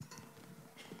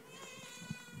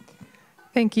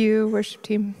Thank you, worship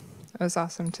team. That was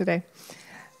awesome today.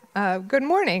 Good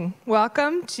morning.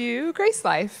 Welcome to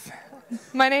GraceLife.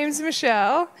 My name is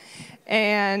Michelle,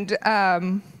 and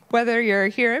whether you're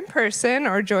here in person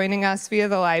or joining us via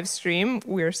the live stream,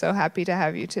 we're so happy to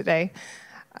have you today.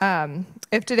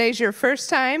 If today's your first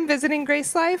time visiting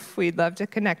GraceLife, we'd love to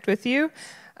connect with you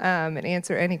and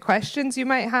answer any questions you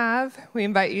might have. We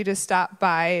invite you to stop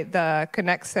by the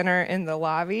Connect Center in the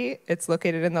lobby. It's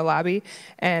located in the lobby,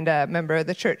 and a member of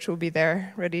the church will be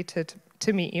there ready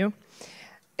to meet you.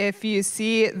 If you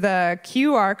see the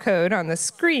QR code on the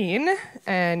screen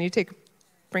and you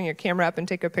bring your camera up and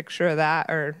take a picture of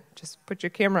that, or just put your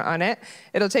camera on it,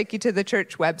 it'll take you to the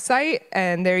church website,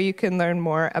 and there you can learn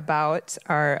more about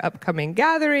our upcoming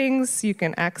gatherings. You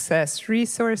can access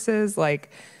resources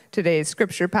like today's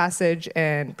scripture passage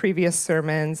and previous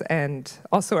sermons, and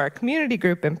also our community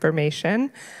group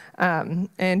information,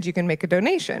 and you can make a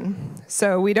donation.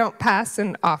 So we don't pass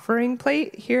an offering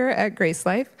plate here at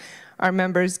GraceLife. Our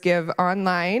members give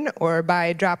online or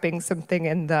by dropping something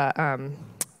in the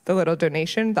little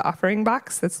donation, the offering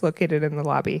box that's located in the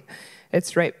lobby.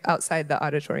 It's right outside the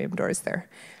auditorium doors there.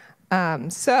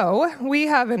 So we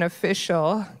have an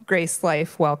official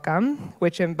GraceLife welcome,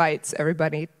 which invites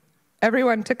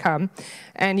everyone to come,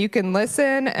 and you can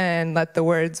listen and let the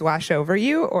words wash over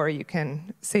you, or you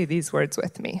can say these words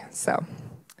with me. So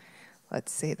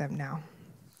let's say them now.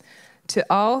 To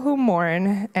all who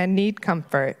mourn and need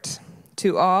comfort,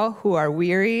 to all who are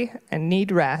weary and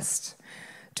need rest,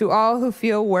 to all who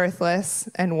feel worthless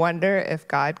and wonder if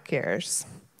God cares,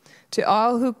 to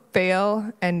all who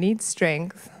fail and need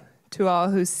strength, to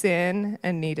all who sin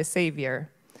and need a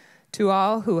Savior, to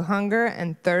all who hunger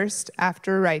and thirst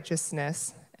after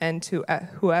righteousness, and to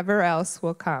whoever else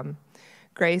will come,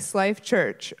 GraceLife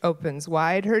Church opens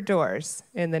wide her doors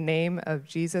in the name of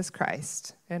Jesus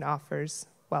Christ and offers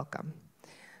welcome.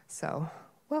 So,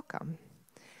 welcome.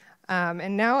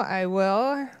 And now I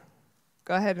will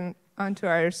go ahead and onto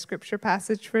our scripture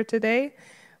passage for today,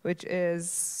 which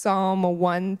is Psalm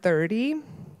 130,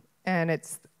 and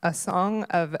it's a song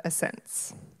of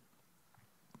ascents.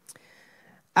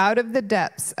 Out of the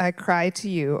depths I cry to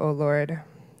you, O Lord.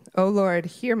 O Lord,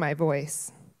 hear my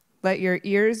voice. Let your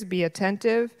ears be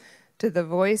attentive to the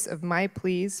voice of my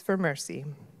pleas for mercy.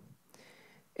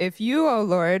 If you, O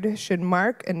Lord, should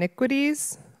mark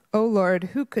iniquities, O Lord,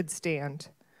 who could stand?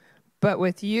 But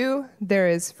with you there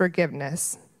is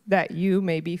forgiveness, that you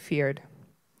may be feared.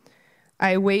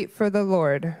 I wait for the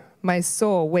Lord, my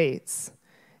soul waits,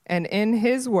 and in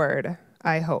his word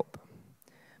I hope.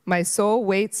 My soul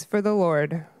waits for the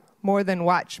Lord, more than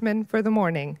watchmen for the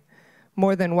morning,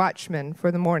 more than watchmen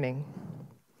for the morning.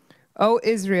 O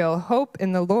Israel, hope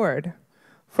in the Lord,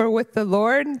 for with the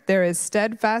Lord there is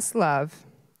steadfast love,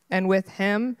 and with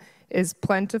him is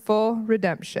plentiful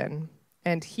redemption,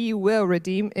 and he will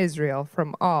redeem Israel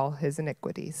from all his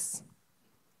iniquities.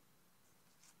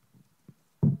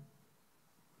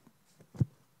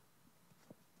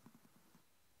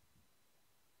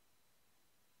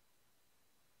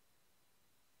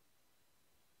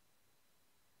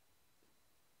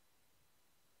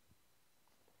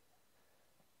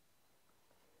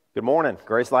 Good morning,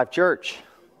 GraceLife Church.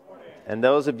 And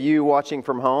those of you watching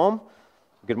from home,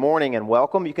 good morning and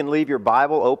welcome. You can leave your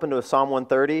Bible open to Psalm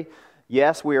 130.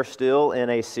 Yes, we are still in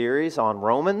a series on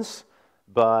Romans,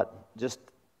 but just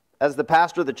as the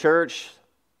pastor of the church,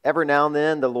 every now and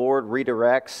then the Lord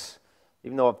redirects.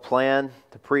 Even though I've planned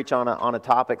to preach on a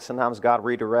topic, sometimes God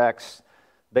redirects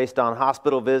based on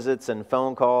hospital visits and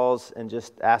phone calls and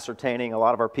just ascertaining a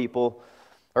lot of our people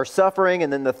are suffering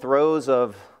and in the throes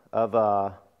of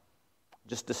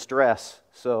just distress.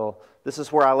 So this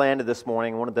is where I landed this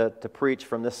morning. I wanted to preach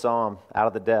from this psalm, Out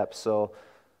of the Depths. So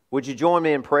would you join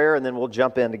me in prayer, and then we'll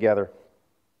jump in together.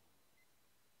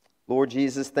 Lord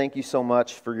Jesus, thank you so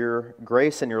much for your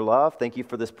grace and your love. Thank you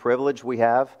for this privilege we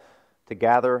have to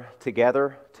gather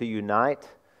together, to unite,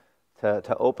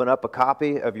 to open up a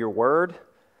copy of your word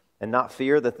and not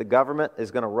fear that the government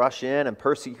is going to rush in and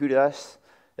persecute us.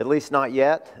 At least not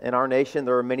yet. In our nation,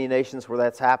 there are many nations where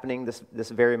that's happening this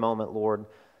very moment, Lord.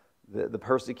 The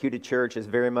persecuted church is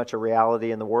very much a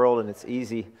reality in the world, and it's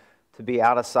easy to be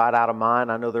out of sight, out of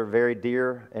mind. I know they're very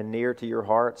dear and near to your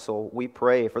heart, so we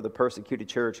pray for the persecuted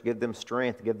church. Give them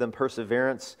strength, give them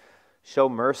perseverance. Show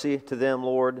mercy to them,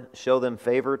 Lord. Show them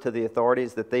favor to the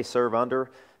authorities that they serve under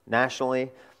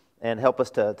nationally, and help us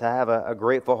to have a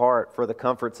grateful heart for the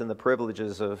comforts and the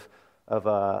privileges of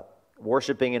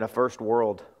worshiping in a first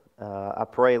world. I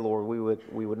pray, Lord,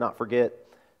 we would not forget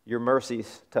your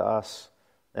mercies to us.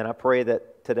 And I pray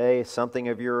that today something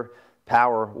of your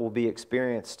power will be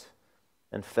experienced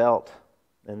and felt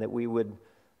and that we would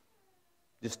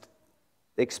just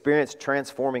experience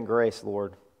transforming grace,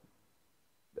 Lord.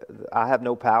 I have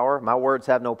no power. My words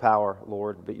have no power,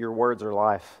 Lord, but your words are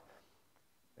life.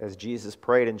 As Jesus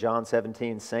prayed in John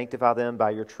 17, sanctify them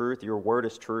by your truth. Your word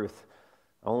is truth.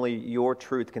 Only your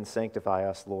truth can sanctify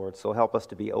us, Lord. So help us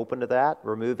to be open to that.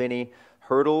 Remove any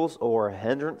hurdles or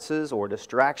hindrances or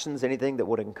distractions, anything that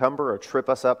would encumber or trip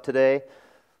us up today.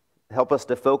 Help us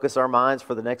to focus our minds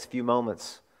for the next few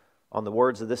moments on the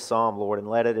words of this psalm, Lord, and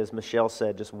let it, as Michelle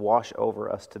said, just wash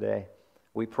over us today.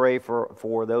 We pray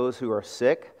for those who are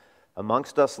sick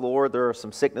amongst us, Lord. There are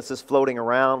some sicknesses floating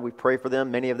around. We pray for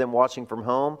them, many of them watching from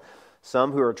home.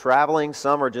 Some who are traveling,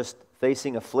 some are just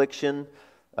facing affliction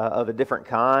of a different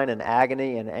kind, and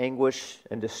agony and anguish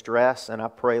and distress. And I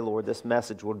pray, Lord, this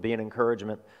message would be an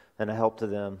encouragement and a help to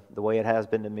them the way it has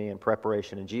been to me in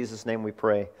preparation. In Jesus' name we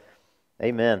pray.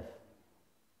 Amen.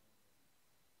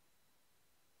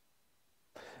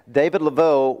 David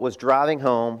Laveau was driving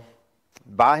home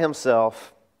by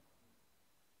himself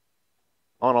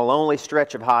on a lonely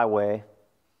stretch of highway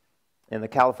in the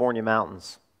California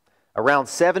mountains. Around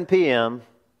 7 p.m.,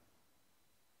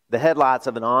 the headlights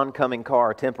of an oncoming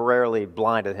car temporarily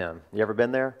blinded him. You ever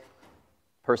been there?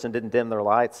 Person didn't dim their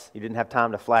lights. You didn't have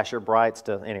time to flash your brights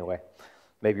to... Anyway,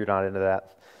 maybe you're not into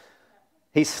that.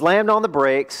 He slammed on the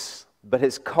brakes, but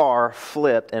his car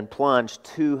flipped and plunged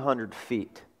 200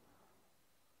 feet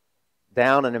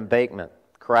down an embankment,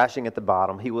 crashing at the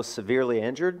bottom. He was severely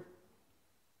injured.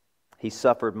 He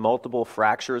suffered multiple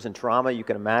fractures and trauma. You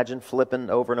can imagine flipping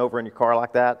over and over in your car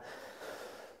like that.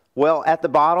 Well, at the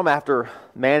bottom, after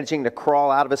managing to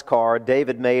crawl out of his car,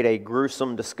 David made a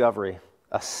gruesome discovery.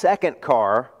 A second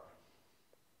car,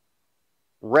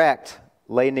 wrecked,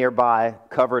 lay nearby,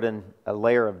 covered in a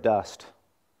layer of dust.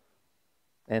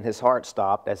 And his heart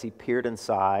stopped as he peered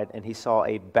inside, and he saw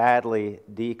a badly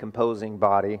decomposing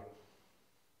body.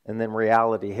 And then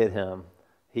reality hit him.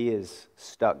 He is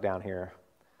stuck down here.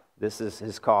 This is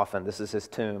his coffin. This is his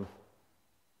tomb.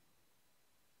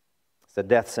 It's a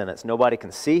death sentence. Nobody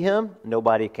can see him.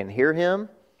 Nobody can hear him.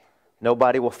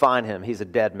 Nobody will find him. He's a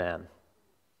dead man.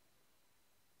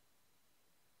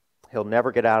 He'll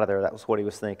never get out of there. That was what he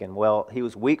was thinking. Well, he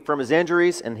was weak from his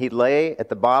injuries, and he lay at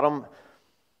the bottom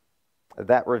of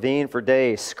that ravine for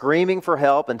days, screaming for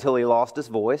help until he lost his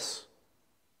voice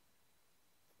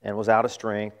and was out of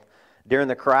strength. During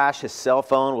the crash, his cell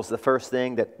phone was the first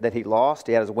thing that he lost.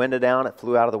 He had his window down. It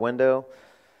flew out of the window.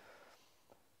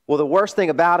 Well, the worst thing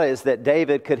about it is that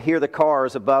David could hear the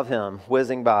cars above him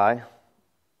whizzing by,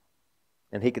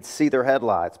 and he could see their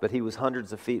headlights, but he was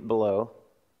hundreds of feet below,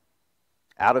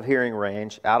 out of hearing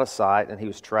range, out of sight, and he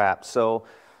was trapped. So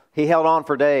he held on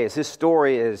for days. His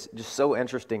story is just so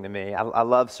interesting to me. I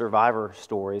love survivor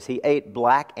stories. He ate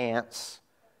black ants.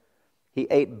 He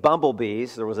ate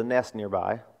bumblebees. There was a nest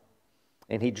nearby.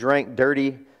 And he drank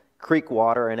dirty creek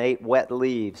water and ate wet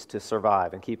leaves to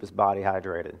survive and keep his body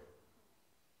hydrated.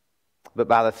 But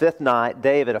by the fifth night,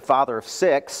 David, a father of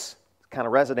 6, kind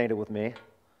of resonated with me.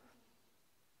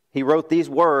 He wrote these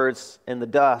words in the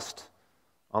dust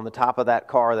on the top of that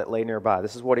car that lay nearby.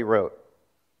 This is what he wrote.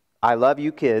 I love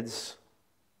you kids.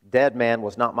 Dead man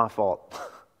was not my fault.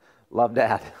 Love,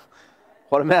 Dad.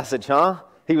 What a message, huh?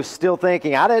 He was still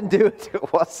thinking, I didn't do it.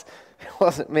 It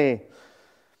wasn't me.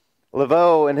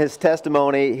 Laveau, in his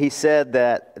testimony, he said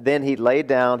that then he laid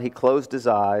down, he closed his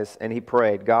eyes, and he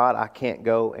prayed, God, I can't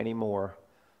go anymore.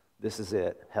 This is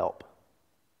it. Help.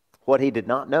 What he did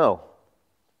not know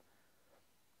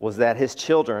was that his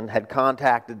children had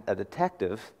contacted a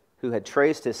detective who had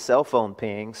traced his cell phone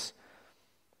pings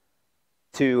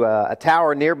to a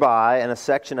tower nearby in a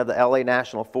section of the LA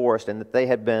National Forest, and that they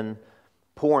had been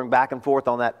pouring back and forth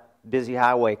on that busy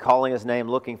highway, calling his name,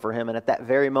 looking for him, and at that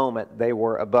very moment, they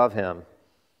were above him.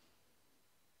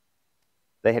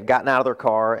 They had gotten out of their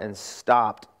car and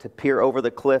stopped to peer over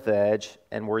the cliff edge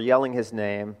and were yelling his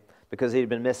name because he had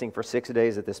been missing for 6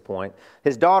 days at this point.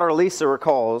 His daughter, Lisa,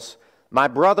 recalls, my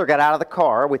brother got out of the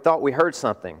car. We thought we heard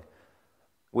something.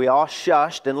 We all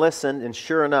shushed and listened, and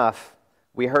sure enough,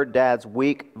 we heard Dad's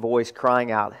weak voice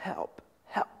crying out, help,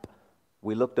 help.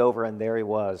 We looked over, and there he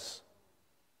was.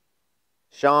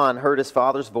 Sean heard his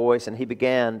father's voice, and he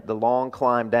began the long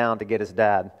climb down to get his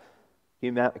dad.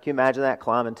 Can you imagine that,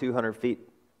 climbing 200 feet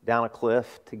down a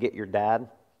cliff to get your dad?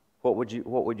 What would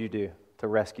you do to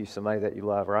rescue somebody that you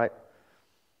love, right?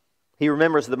 He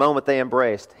remembers the moment they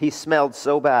embraced. He smelled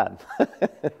so bad.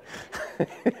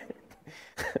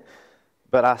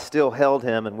 But I still held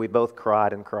him, and we both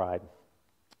cried and cried.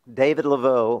 David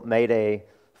Laveau made a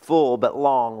full but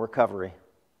long recovery.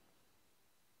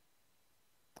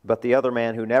 But the other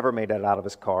man who never made it out of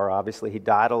his car, obviously he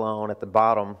died alone at the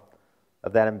bottom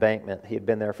of that embankment. He had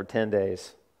been there for 10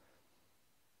 days.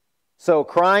 So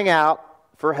crying out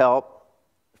for help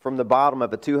from the bottom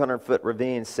of a 200-foot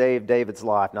ravine saved David's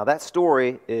life. Now that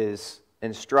story is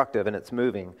instructive and it's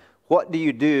moving. What do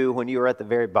you do when you are at the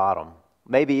very bottom?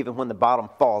 Maybe even when the bottom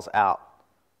falls out.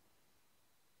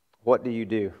 What do you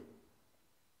do?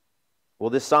 Well,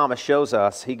 this psalmist shows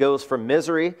us he goes from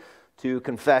misery to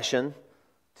confession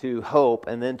to hope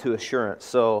and then to assurance.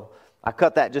 So I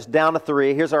cut that just down to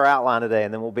 3. Here's our outline today,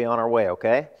 and then we'll be on our way,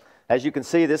 okay? As you can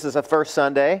see, this is a first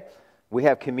Sunday. We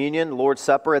have communion, Lord's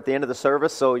Supper at the end of the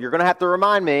service, so you're going to have to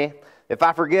remind me if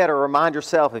I forget, or remind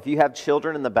yourself if you have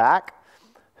children in the back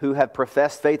who have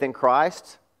professed faith in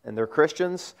Christ and they're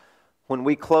Christians. When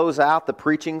we close out the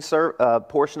preaching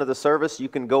portion of the service, you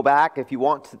can go back. If you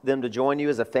want them to join you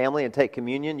as a family and take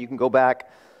communion, you can go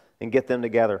back and get them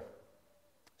together.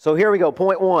 So here we go.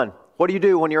 Point 1. What do you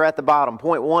do when you're at the bottom?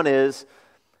 Point 1 is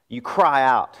you cry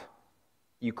out.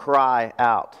 You cry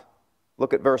out.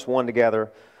 Look at verse 1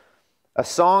 together. A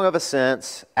song of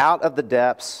ascents, out of the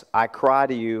depths I cry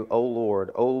to you, O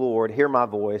Lord, hear my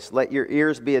voice. Let your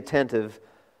ears be attentive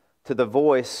to the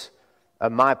voice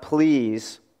of my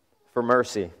pleas for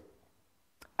mercy.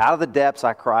 Out of the depths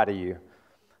I cry to you.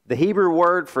 The Hebrew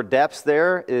word for depths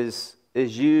there is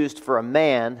used for a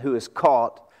man who is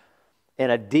caught in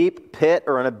a deep pit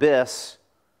or an abyss,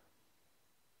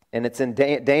 and it's in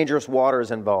dangerous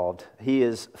waters involved. He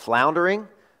is floundering,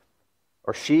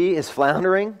 or she is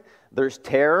floundering. There's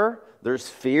terror, there's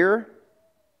fear,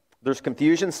 there's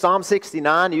confusion. Psalm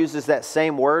 69 uses that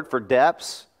same word for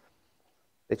depths.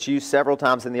 It's used several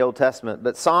times in the Old Testament,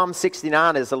 but Psalm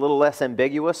 69 is a little less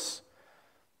ambiguous.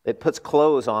 It puts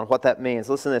clothes on what that means.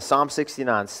 Listen to this, Psalm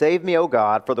 69. Save me, O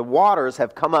God, for the waters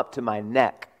have come up to my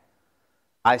neck.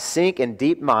 I sink in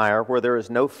deep mire where there is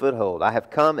no foothold. I have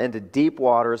come into deep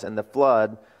waters, and the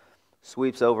flood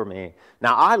sweeps over me.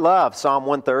 Now, I love Psalm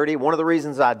 130. One of the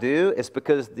reasons I do is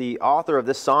because the author of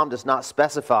this psalm does not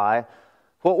specify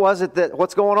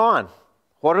what's going on.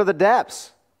 What are the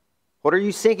depths? What are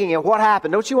you sinking in? What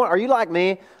happened? Are you like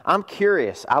me? I'm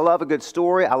curious. I love a good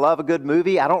story. I love a good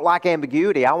movie. I don't like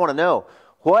ambiguity. I want to know,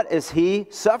 what is he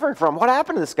suffering from? What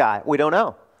happened to this guy? We don't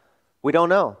know. We don't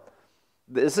know.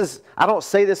 I don't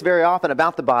say this very often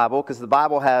about the Bible because the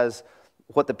Bible has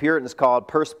what the Puritans called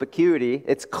perspicuity.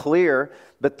 It's clear,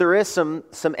 but there is some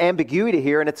ambiguity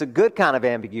here, and it's a good kind of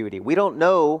ambiguity. We don't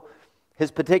know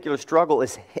his particular struggle.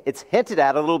 It's hinted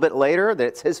at a little bit later that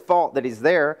it's his fault that he's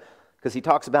there because he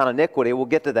talks about iniquity. We'll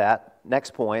get to that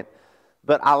next point.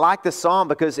 But I like this psalm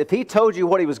because if he told you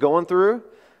what he was going through,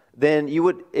 then you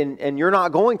would, and you're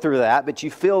not going through that, but you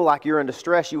feel like you're in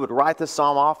distress, you would write this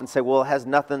psalm off and say, well, it has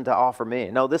nothing to offer me.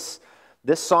 No, this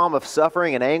psalm of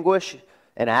suffering and anguish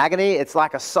and agony, it's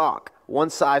like a sock. One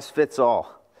size fits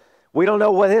all. We don't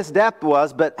know what his depth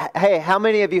was, but hey, how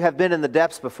many of you have been in the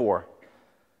depths before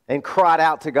and cried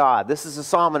out to God? This is a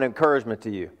psalm of encouragement to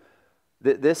you.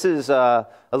 This is a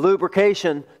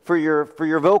lubrication for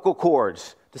your vocal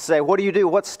cords to say, what do you do?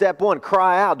 What's step 1?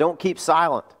 Cry out. Don't keep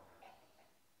silent.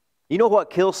 You know what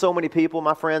kills so many people,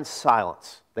 my friends?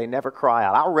 Silence. They never cry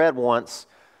out. I read once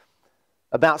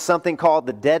about something called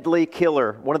the deadly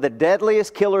killer. One of the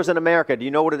deadliest killers in America. Do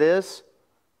you know what it is?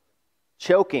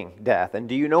 Choking death. And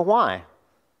do you know why?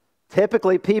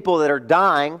 Typically people that are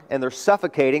dying and they're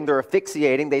suffocating, they're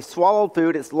asphyxiating, they swallowed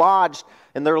food, it's lodged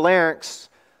in their larynx.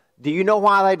 Do you know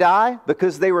why they die?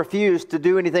 Because they refuse to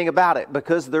do anything about it.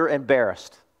 Because they're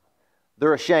embarrassed.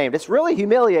 They're ashamed. It's really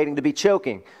humiliating to be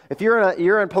choking. If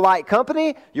you're in polite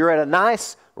company, you're at a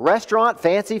nice restaurant,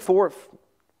 fancy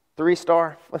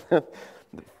 3-star,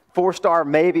 4-star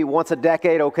maybe once a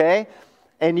decade, okay?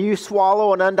 And you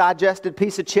swallow an undigested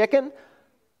piece of chicken,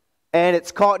 and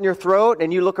it's caught in your throat,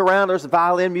 and you look around, there's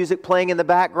violin music playing in the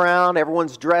background,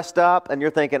 everyone's dressed up, and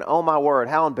you're thinking, oh my word,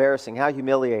 how embarrassing, how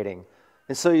humiliating.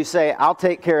 And so you say, I'll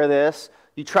take care of this.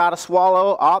 You try to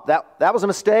swallow, that was a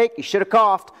mistake, you should have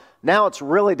coughed. Now it's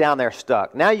really down there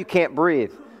stuck. Now you can't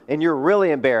breathe, and you're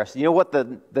really embarrassed. You know what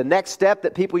the next step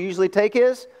that people usually take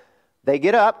is? They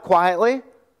get up quietly,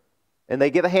 and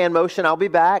they give a hand motion, I'll be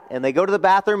back, and they go to the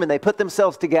bathroom, and they put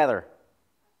themselves together.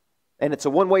 And it's a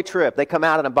one-way trip. They come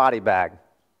out in a body bag.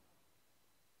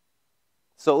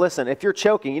 So listen, if you're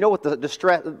choking, you know what the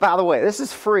distress... By the way, this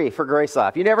is free for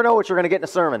GraceLife. You never know what you're going to get in a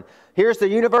sermon. Here's the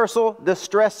universal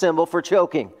distress symbol for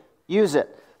choking. Use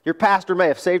it. Your pastor may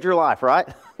have saved your life, right?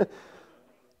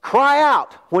 Cry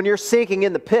out when you're sinking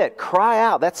in the pit. Cry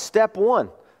out. That's step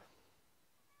 1.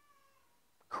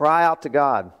 Cry out to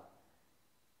God.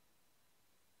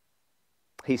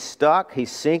 he's stuck,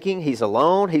 he's sinking, he's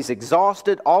alone, he's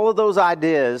exhausted. All of those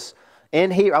ideas, I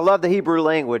love the Hebrew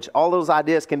language, all those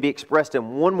ideas can be expressed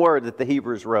in one word that the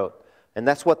Hebrews wrote. And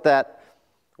that's what that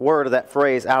word or that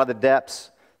phrase, out of the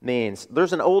depths, means.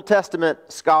 There's an Old Testament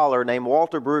scholar named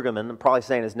Walter Brueggemann. I'm probably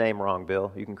saying his name wrong,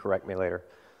 Bill. You can correct me later.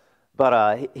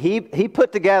 But he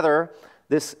put together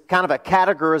this kind of a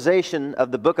categorization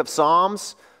of the book of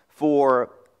Psalms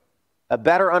for a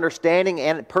better understanding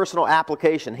and personal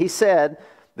application. He said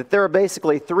that there are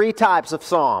basically 3 types of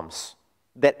Psalms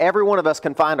that every one of us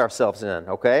can find ourselves in,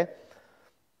 okay?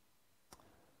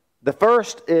 The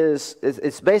first is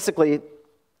it's basically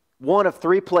one of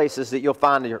 3 places that you'll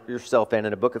find yourself in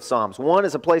a book of Psalms. One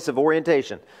is a place of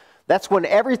orientation. That's when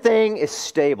everything is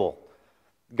stable.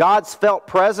 God's felt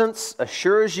presence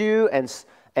assures you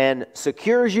and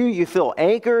secures you. You feel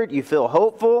anchored. You feel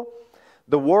hopeful.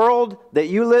 The world that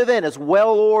you live in is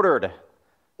well ordered.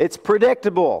 It's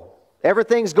predictable.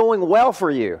 Everything's going well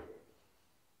for you.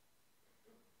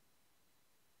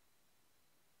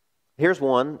 Here's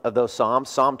one of those Psalms,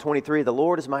 Psalm 23. The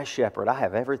Lord is my shepherd. I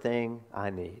have everything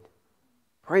I need.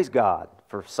 Praise God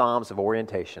for Psalms of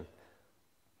orientation.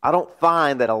 I don't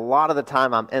find that a lot of the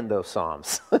time I'm in those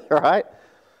Psalms, right?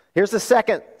 Here's the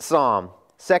second Psalm,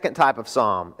 second type of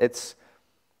Psalm. It's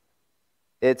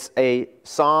a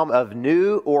Psalm of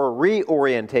new or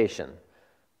reorientation.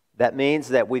 That means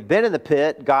that we've been in the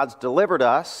pit, God's delivered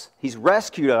us, He's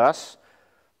rescued us,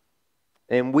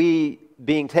 and we,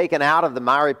 being taken out of the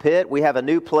miry pit, we have a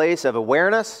new place of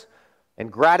awareness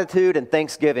and gratitude and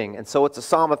thanksgiving. And so it's a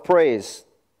psalm of praise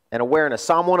and awareness.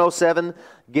 Psalm 107,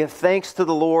 give thanks to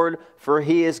the Lord, for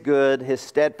He is good. His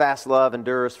steadfast love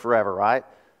endures forever, right?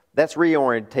 That's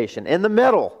reorientation. In the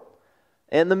middle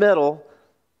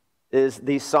is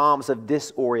these psalms of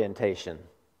disorientation.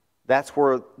 That's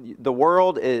where the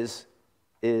world is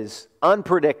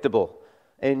unpredictable,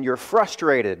 and you're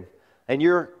frustrated, and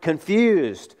you're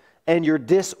confused, and you're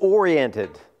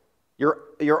disoriented.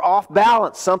 You're off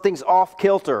balance. Something's off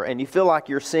kilter, and you feel like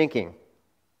you're sinking.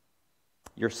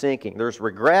 You're sinking. There's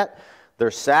regret,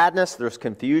 there's sadness, there's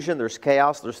confusion, there's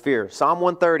chaos, there's fear. Psalm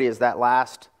 130 is that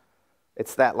last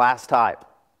type,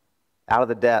 out of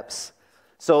the depths.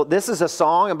 So this is a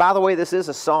song, and by the way, this is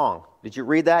a song. Did you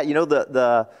read that? You know,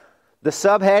 the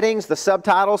subheadings, the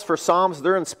subtitles for Psalms,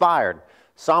 they're inspired.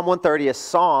 Psalm 130 is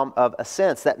Psalm of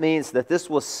Ascents. That means that this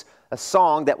was a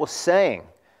song that was sang.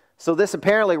 So this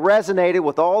apparently resonated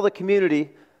with all the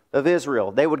community of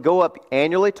Israel. They would go up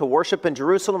annually to worship in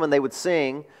Jerusalem, and they would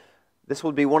sing. This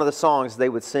would be one of the songs they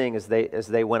would sing as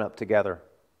they went up together.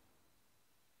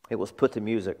 It was put to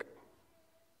music.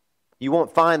 You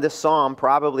won't find this psalm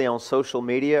probably on social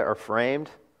media or framed.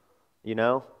 You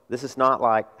know, this is not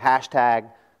like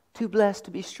hashtag too blessed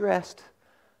to be stressed.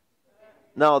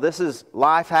 No, this is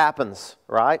life happens,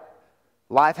 right?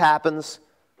 Life happens.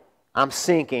 I'm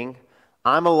sinking.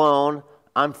 I'm alone.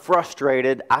 I'm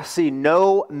frustrated. I see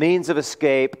no means of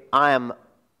escape. I am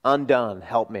undone.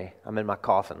 Help me. I'm in my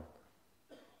coffin.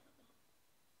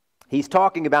 He's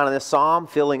talking about in this psalm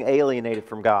feeling alienated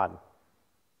from God.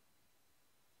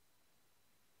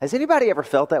 Has anybody ever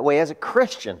felt that way as a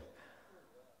Christian?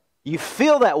 You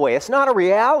feel that way. It's not a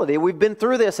reality. We've been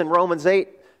through this in Romans 8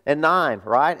 and 9,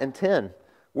 right? And 10.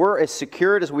 We're as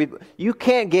secured as you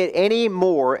can't get any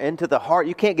more into the heart.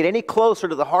 You can't get any closer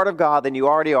to the heart of God than you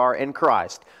already are in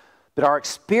Christ. But our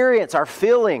experience, our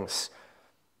feelings,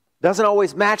 doesn't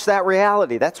always match that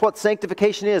reality. That's what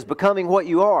sanctification is, becoming what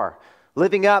you are.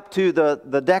 Living up to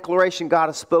the declaration God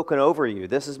has spoken over you.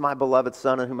 This is my beloved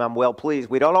Son in whom I'm well pleased.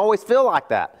 We don't always feel like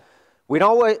that. We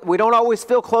don't always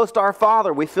feel close to our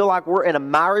Father. We feel like we're in a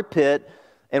miry pit,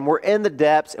 and we're in the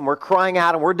depths, and we're crying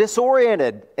out, and we're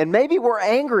disoriented, and maybe we're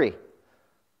angry.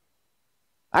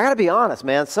 I got to be honest,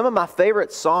 man. Some of my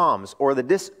favorite psalms are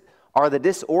the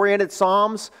disoriented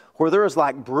psalms where there is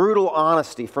like brutal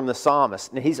honesty from the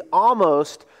psalmist, and he's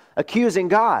almost accusing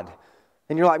God.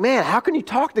 And you're like, man, how can you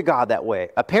talk to God that way?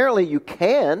 Apparently you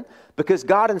can, because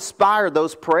God inspired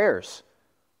those prayers.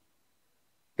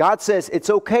 God says, it's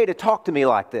okay to talk to me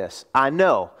like this. I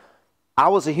know. I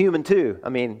was a human too. I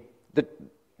mean,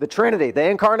 the Trinity, the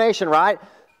incarnation, right?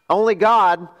 Only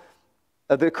God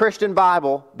of the Christian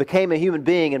Bible became a human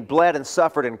being and bled and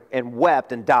suffered and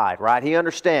wept and died, right? He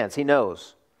understands. He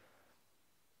knows.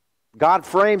 God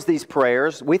frames these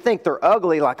prayers. We think they're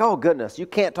ugly, like, oh goodness, you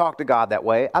can't talk to God that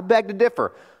way. I beg to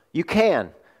differ. You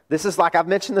can. This is like, I've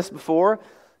mentioned this before.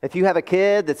 If you have a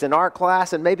kid that's in art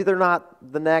class and maybe they're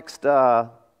not the next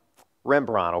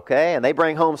Rembrandt, okay? And they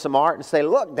bring home some art and say,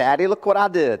 look, Daddy, look what I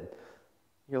did.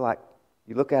 You're like,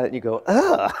 you look at it and you go,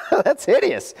 ugh, that's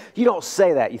hideous. You don't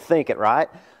say that, you think it, right?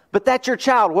 But that's your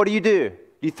child. What do?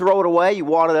 You throw it away, you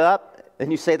wad it up,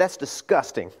 and you say, that's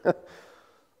disgusting.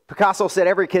 Picasso said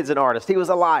every kid's an artist. He was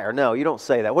a liar. No, you don't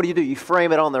say that. What do? You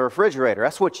frame it on the refrigerator.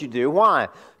 That's what you do. Why?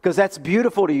 Because that's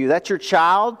beautiful to you. That's your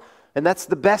child, and that's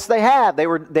the best they had. They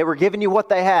were giving you what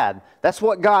they had. That's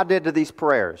what God did to these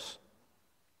prayers.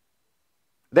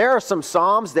 There are some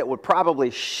Psalms that would probably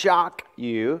shock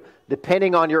you,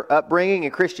 depending on your upbringing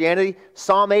in Christianity.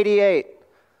 Psalm 88.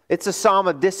 It's a psalm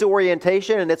of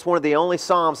disorientation, and it's one of the only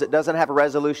psalms that doesn't have a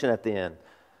resolution at the end.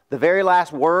 The very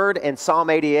last word in Psalm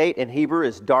 88 in Hebrew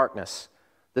is darkness.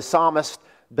 The psalmist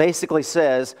basically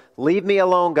says, leave me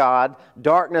alone, God.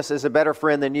 Darkness is a better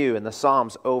friend than you. And the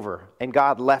psalm's over. And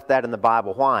God left that in the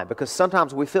Bible. Why? Because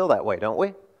sometimes we feel that way, don't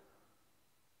we?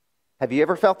 Have you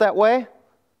ever felt that way?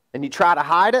 And you try to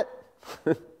hide it?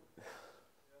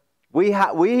 We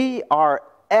are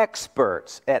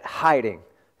experts at hiding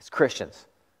as Christians.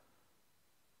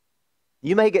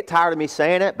 You may get tired of me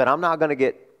saying it, but I'm not going to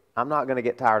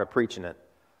get tired of preaching it.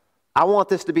 I want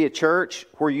this to be a church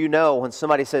where you know when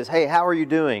somebody says, hey, how are you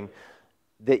doing?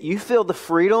 That you feel the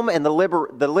freedom and the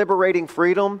liberating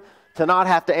freedom to not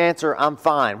have to answer, I'm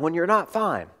fine, when you're not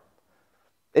fine.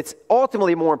 It's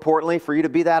ultimately, more importantly, for you to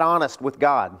be that honest with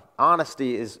God.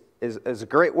 Honesty is a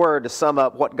great word to sum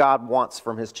up what God wants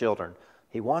from His children.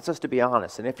 He wants us to be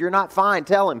honest. And if you're not fine,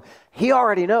 tell Him. He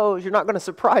already knows. You're not going to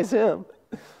surprise Him.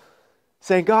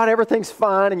 Saying, God, everything's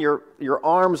fine, and your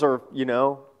arms are,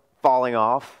 falling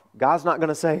off. God's not going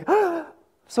to say,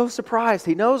 so surprised.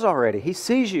 He knows already. He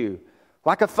sees you.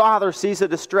 Like a father sees a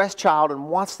distressed child and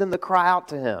wants them to cry out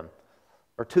to him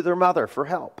or to their mother for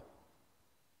help.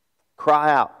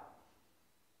 Cry out.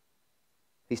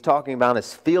 He's talking about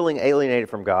his feeling alienated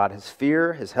from God, his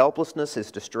fear, his helplessness,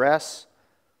 his distress.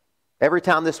 Every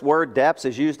time this word depths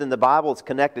is used in the Bible, it's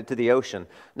connected to the ocean.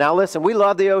 Now listen, we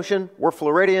love the ocean. We're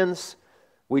Floridians.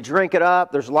 We drink it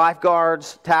up. There's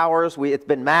lifeguards, towers. It's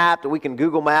been mapped. We can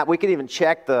Google map. We can even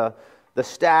check the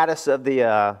status of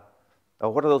the,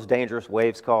 what are those dangerous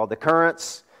waves called? The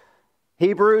currents.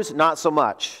 Hebrews, not so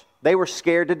much. They were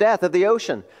scared to death of the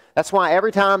ocean. That's why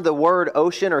every time the word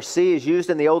ocean or sea is used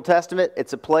in the Old Testament,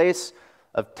 it's a place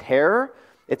of terror.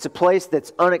 It's a place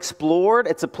that's unexplored.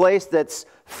 It's a place that's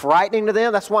frightening to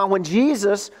them. That's why when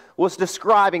Jesus was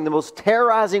describing the most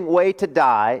terrorizing way to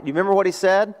die, do you remember what He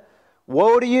said?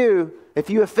 Woe to you if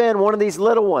you offend one of these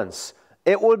little ones.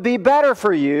 It would be better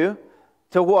for you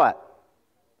to what?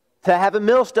 To have a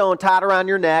millstone tied around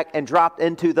your neck and dropped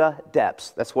into the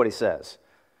depths. That's what He says.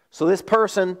 So this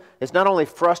person is not only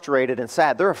frustrated and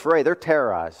sad, they're afraid, they're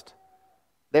terrorized.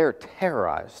 They're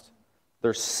terrorized.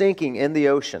 They're sinking in the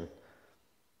ocean.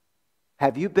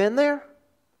 Have you been there?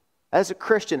 As a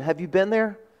Christian, have you been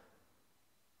there?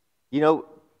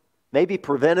 Maybe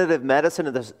preventative medicine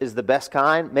is the best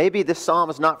kind. Maybe this psalm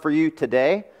is not for you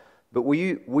today, but will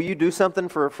you do something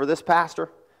for this pastor?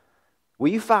 Will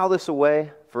you file this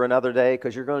away for another day?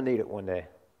 Because you're going to need it one day.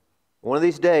 One of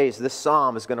these days, this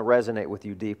psalm is going to resonate with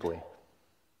you deeply.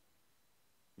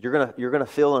 You're going to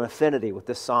feel an affinity with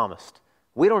this psalmist.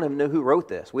 We don't even know who wrote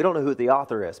this. We don't know who the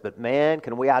author is, but man,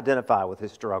 can we identify with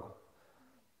his struggle.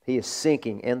 He is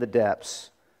sinking in the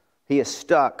depths. He is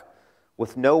stuck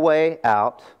with no way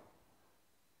out.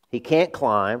 He can't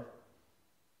climb.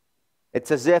 It's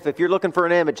as if you're looking for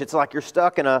an image, it's like you're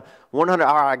stuck in a 100,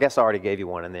 I guess I already gave you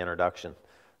one in the introduction,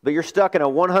 but you're stuck in a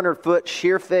 100-foot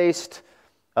sheer-faced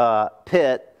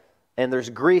pit, and there's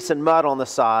grease and mud on the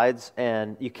sides,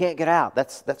 and you can't get out.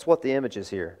 That's what the image is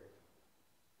here.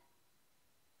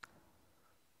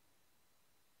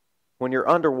 When you're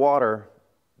underwater,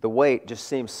 the weight just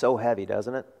seems so heavy,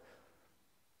 doesn't it?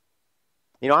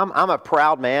 I'm a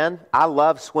proud man. I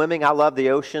love swimming. I love the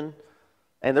ocean.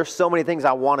 And there's so many things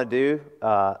I want to do.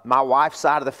 My wife's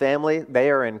side of the family,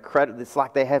 they are incredible. It's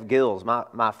like they have gills.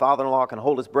 My father-in-law can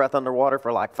hold his breath underwater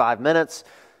for like 5 minutes.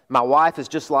 My wife is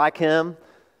just like him.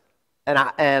 And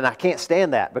I can't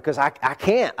stand that because I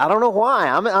can't. I don't know why.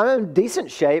 I'm in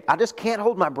decent shape. I just can't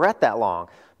hold my breath that long.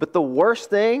 But the worst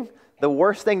thing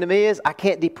to me is I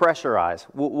can't depressurize.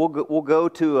 We'll go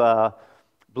to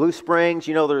Blue Springs.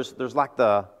 There's like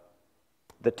the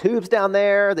tubes down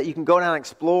there that you can go down and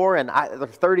explore, and they're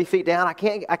 30 feet down. I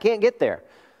can't get there.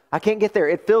 I can't get there.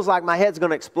 It feels like my head's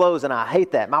going to explode, and I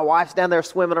hate that. My wife's down there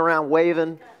swimming around,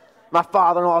 waving. My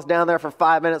father-in-law's down there for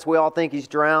 5 minutes. We all think he's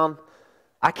drowned.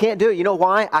 I can't do it. You know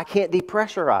why? I can't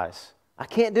depressurize. I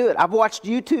can't do it. I've watched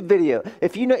YouTube video.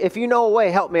 If you know a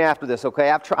way, help me after this, okay?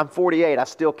 I'm 48. I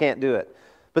still can't do it.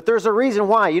 But there's a reason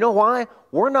why. You know why?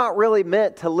 We're not really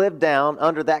meant to live down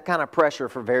under that kind of pressure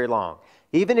for very long.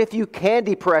 Even if you can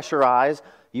depressurize,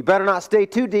 you better not stay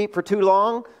too deep for too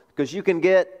long because you can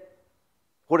get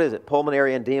what is it?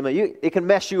 Pulmonary edema. It can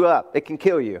mess you up. It can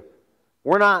kill you.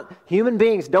 Human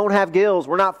beings don't have gills.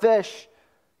 We're not fish.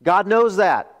 God knows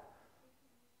that.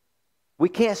 We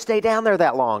can't stay down there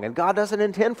that long, and God doesn't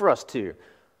intend for us to.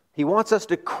 He wants us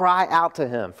to cry out to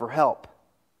Him for help.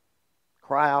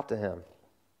 Cry out to Him.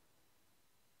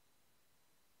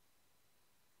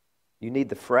 You need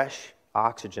the fresh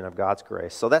oxygen of God's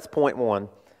grace. So that's point one,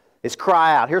 is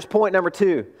cry out. Here's point number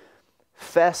two,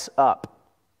 fess up.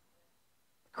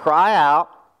 Cry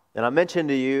out, and I mentioned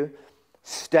to you,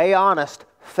 stay honest,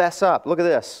 fess up. Look at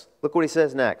this. Look what he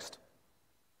says next.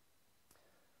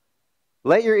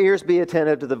 Let your ears be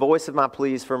attentive to the voice of my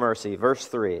pleas for mercy. Verse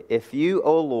 3, if you,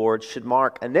 O Lord, should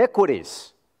mark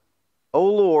iniquities, O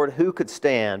Lord, who could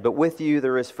stand? But with you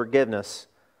there is forgiveness,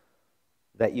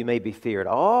 that you may be feared.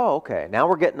 Oh, okay. Now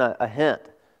we're getting a hint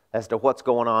as to what's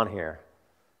going on here.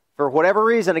 For whatever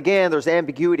reason, again, there's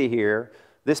ambiguity here.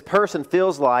 This person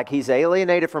feels like he's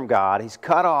alienated from God. He's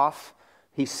cut off.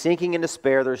 He's sinking in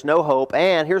despair. There's no hope.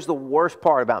 And here's the worst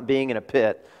part about being in a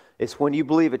pit. It's when you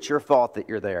believe it's your fault that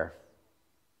you're there.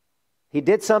 He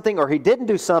did something or he didn't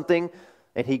do something,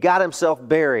 and he got himself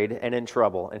buried and in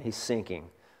trouble, and he's sinking.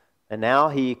 And now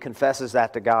he confesses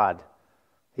that to God.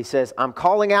 He says, I'm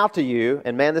calling out to you,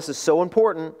 and man, this is so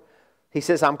important. He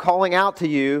says, I'm calling out to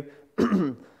you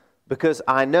because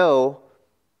I know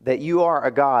that you are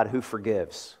a God who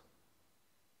forgives.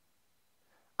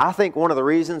 I think one of the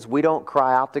reasons we don't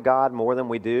cry out to God more than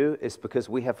we do is because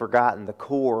we have forgotten the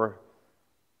core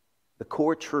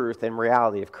truth and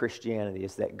reality of Christianity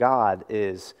is that God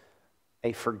is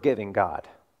a forgiving God.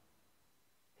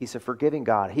 He's a forgiving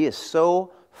God. He is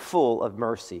so full of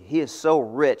mercy. He is so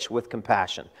rich with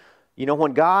compassion. You know,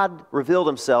 when God revealed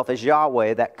Himself as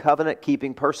Yahweh, that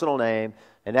covenant-keeping personal name,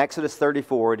 in Exodus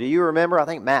 34, do you remember? I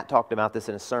think Matt talked about this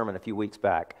in a sermon a few weeks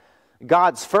back.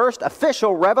 God's first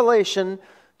official revelation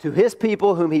to His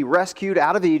people whom He rescued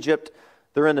out of Egypt.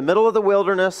 They're in the middle of the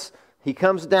wilderness. He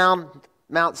comes down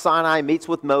Mount Sinai, meets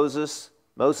with Moses.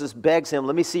 Moses begs him,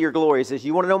 let me see your glory. He says,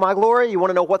 you want to know my glory? You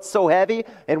want to know what's so heavy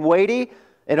and weighty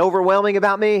and overwhelming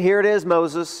about me? Here it is,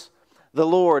 Moses. The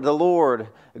Lord,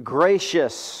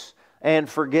 gracious and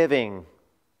forgiving,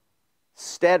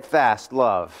 steadfast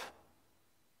love,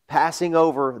 passing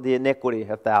over the iniquity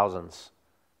of thousands.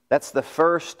 That's the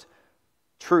first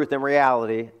truth and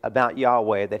reality about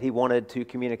Yahweh that He wanted to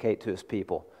communicate to His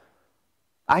people.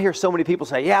 I hear so many people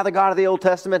say, yeah, the God of the Old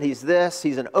Testament, He's this,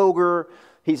 He's an ogre,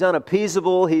 He's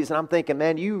unappeasable, and I'm thinking,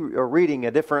 man, you are reading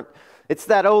a different, it's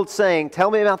that old saying, tell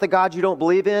me about the God you don't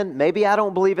believe in. Maybe I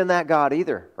don't believe in that God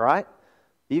either, right?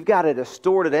 You've got a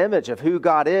distorted image of who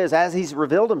God is as He's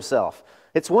revealed Himself.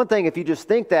 It's one thing if you just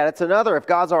think that. It's another if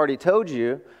God's already told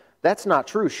you. That's not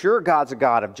true. Sure, God's a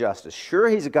God of justice. Sure,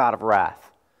 He's a God of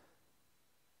wrath.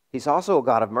 He's also a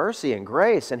God of mercy and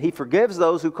grace, and He forgives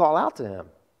those who call out to Him.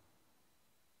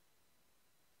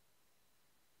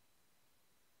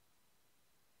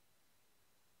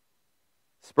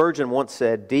 Spurgeon once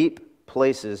said, deep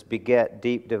places beget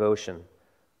deep devotion.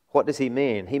 What does he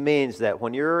mean? He means that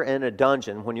when you're in a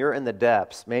dungeon, when you're in the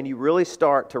depths, man, you really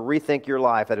start to rethink your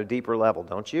life at a deeper level,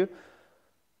 don't you?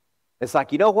 It's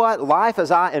like, you know what? Life as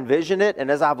I envision it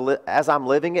and as I'm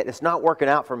living it, it's not working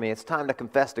out for me. It's time to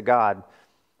confess to God,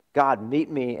 God, meet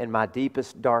me in my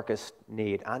deepest, darkest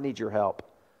need. I need your help.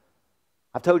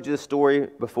 I've told you this story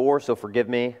before, so forgive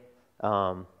me.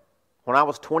 When I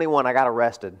was 21, I got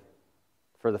arrested.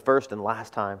 For the first and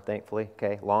last time, thankfully,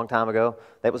 okay, a long time ago.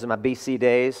 That was in my BC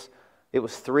days. It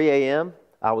was 3 a.m.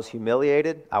 I was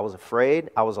humiliated. I was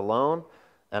afraid. I was alone.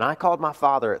 And I called my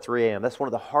father at 3 a.m. That's one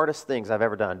of the hardest things I've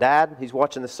ever done. Dad, he's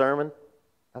watching this sermon.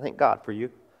 I thank God for you.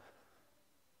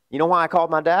 You know why I called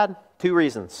my dad? 2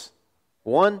 reasons.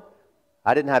 One,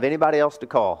 I didn't have anybody else to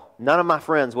call. None of my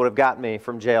friends would have gotten me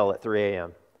from jail at 3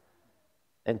 a.m.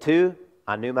 And 2,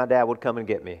 I knew my dad would come and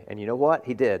get me. And you know what?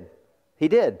 He did. He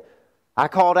did. I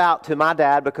called out to my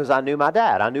dad because I knew my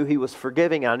dad. I knew he was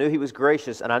forgiving. I knew he was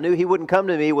gracious. And I knew he wouldn't come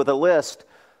to me with a list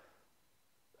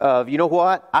of, you know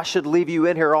what, I should leave you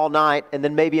in here all night and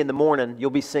then maybe in the morning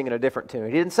you'll be singing a different tune.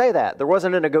 He didn't say that. There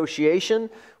wasn't a negotiation.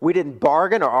 We didn't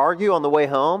bargain or argue on the way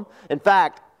home. In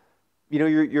fact, you know,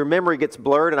 your memory gets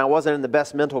blurred, and I wasn't in the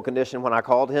best mental condition when I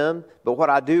called him. But what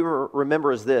I do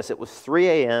remember is this. It was 3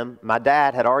 a.m. My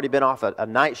dad had already been off a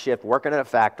night shift working at a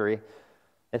factory.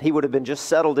 And he would have been just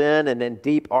settled in and in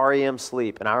deep REM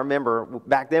sleep. And I remember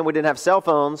back then we didn't have cell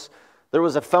phones. There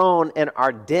was a phone in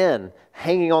our den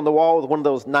hanging on the wall with one of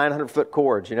those 900-foot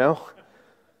cords, you know.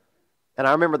 And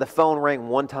I remember the phone rang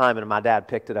one time and my dad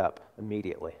picked it up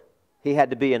immediately. He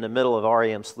had to be in the middle of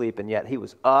REM sleep, and yet he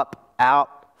was up,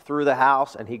 out, through the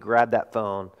house, and he grabbed that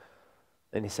phone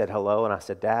And he said, hello. And I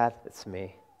said, Dad, it's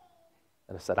me.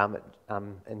 And I said,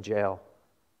 I'm in jail.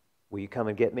 Will you come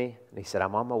and get me? And he said,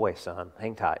 I'm on my way, son.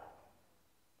 Hang tight.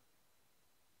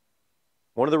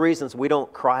 One of the reasons we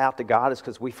don't cry out to God is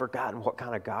because we've forgotten what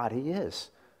kind of God he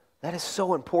is. That is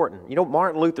so important. You know,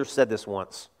 Martin Luther said this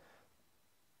once.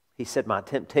 He said, my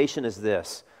temptation is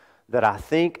this, that I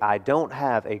think I don't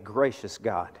have a gracious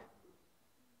God.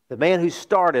 The man who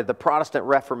started the Protestant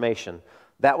Reformation,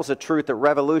 that was a truth that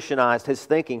revolutionized his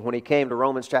thinking when he came to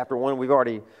Romans chapter 1. We've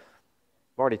already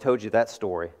told you that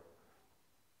story.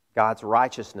 God's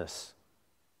righteousness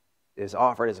is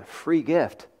offered as a free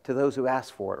gift to those who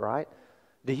ask for it, right?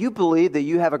 Do you believe that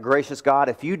you have a gracious God?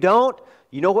 If you don't,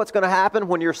 you know what's going to happen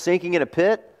when you're sinking in a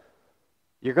pit?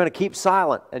 You're going to keep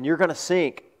silent and you're going to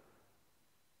sink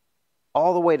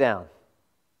all the way down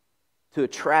to a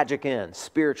tragic end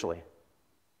spiritually.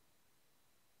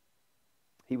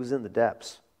 He was in the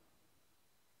depths.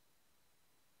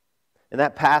 In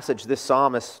that passage, this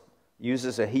psalmist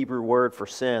uses a Hebrew word for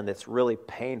sin that's really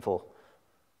painful.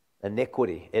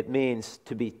 Iniquity. It means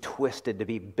to be twisted, to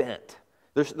be bent.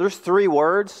 There's three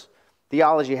words,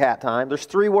 theology hat time. There's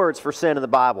three words for sin in the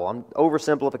Bible. I'm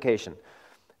oversimplification.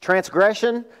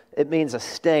 Transgression, it means a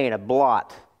stain, a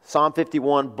blot. Psalm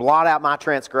 51, blot out my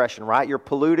transgression, right? You're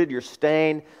polluted, you're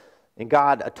stained, and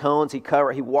God atones, He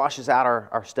washes out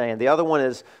our stain. The other one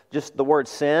is just the word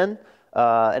sin,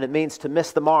 and it means to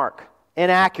miss the mark,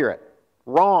 inaccurate,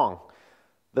 wrong.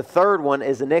 The third one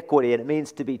is iniquity, and it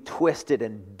means to be twisted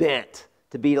and bent,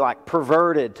 to be like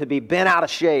perverted, to be bent out of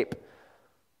shape.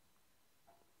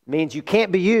 It means you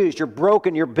can't be used, you're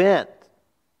broken, you're bent.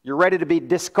 You're ready to be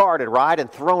discarded, right,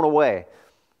 and thrown away.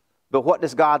 But what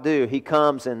does God do? He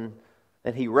comes and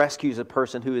He rescues a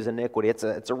person who is iniquity. It's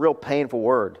a real painful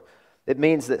word. It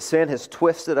means that sin has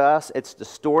twisted us, it's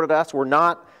distorted us. We're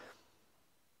not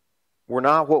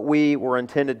what we were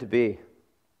intended to be.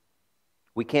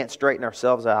 We can't straighten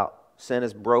ourselves out. Sin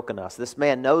has broken us. This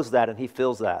man knows that and he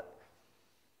feels that.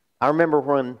 I remember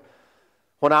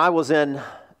when I was in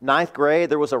ninth grade,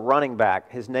 there was a running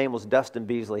back. His name was Dustin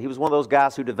Beasley. He was one of those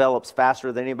guys who develops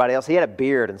faster than anybody else. He had a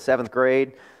beard in seventh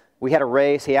grade. We had a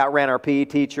race. He outran our PE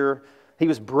teacher. He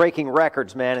was breaking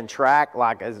records, man, in track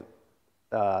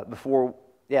before.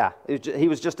 Yeah, he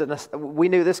was just we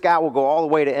knew this guy will go all the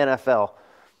way to NFL.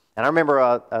 And I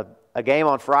remember a game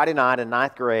on Friday night in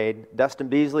ninth grade. Dustin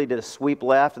Beasley did a sweep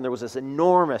left, and there was this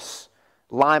enormous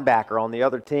linebacker on the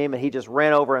other team, and he just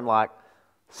ran over and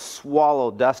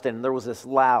swallowed Dustin, and there was this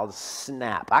loud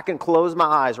snap. I can close my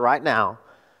eyes right now,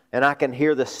 and I can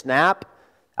hear the snap.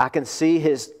 I can see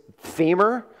his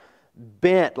femur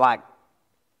bent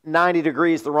 90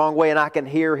 degrees the wrong way, and I can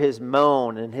hear his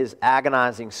moan and his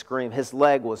agonizing scream. His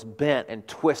leg was bent and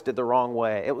twisted the wrong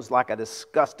way. It was like a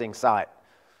disgusting sight.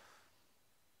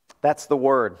 That's the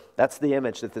word. That's the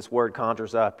image that this word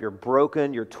conjures up. You're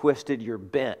broken, you're twisted, you're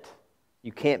bent.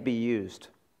 You can't be used.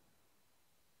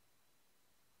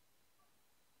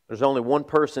 There's only one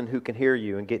person who can hear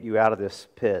you and get you out of this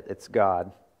pit. It's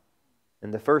God.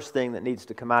 And the first thing that needs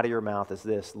to come out of your mouth is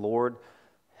this: Lord,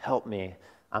 help me.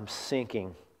 I'm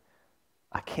sinking.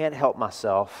 I can't help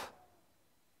myself.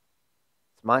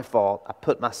 It's my fault. I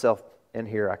put myself in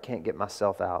here. I can't get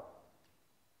myself out.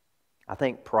 I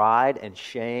think pride and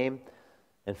shame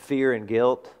and fear and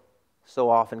guilt so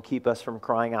often keep us from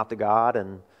crying out to God.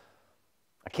 And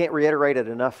I can't reiterate it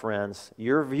enough, friends.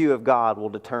 Your view of God will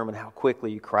determine how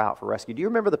quickly you cry out for rescue. Do you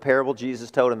remember the parable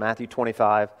Jesus told in Matthew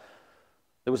 25?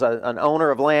 There was an owner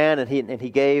of land, and he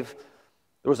gave.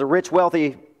 There was a rich,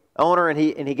 wealthy owner, and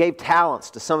he gave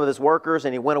talents to some of his workers,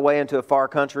 and he went away into a far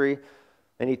country,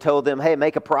 and he told them, "Hey,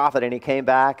 make a profit." And he came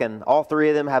back, and all three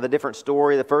of them have a different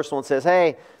story. The first one says,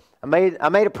 "Hey, I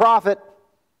made a profit.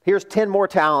 Here's 10 more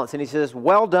talents." And he says,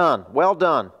 "Well done, well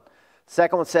done."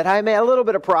 Second one said, "Hey, I made a little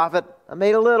bit of profit. I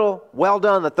made a little. Well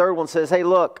done." The third one says, "Hey,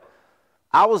 look,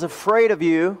 I was afraid of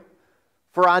you,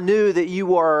 for I knew that you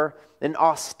were an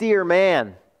austere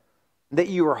man, that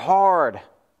you were hard,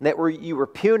 that you were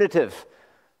punitive.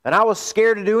 And I was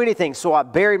scared to do anything, so I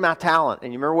buried my talent."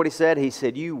 And you remember what he said? He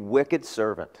said, "You wicked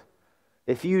servant.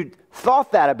 If you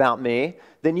thought that about me,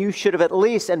 then you should have at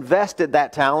least invested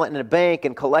that talent in a bank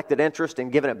and collected interest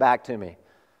and given it back to me."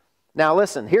 Now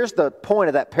listen, here's the point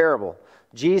of that parable.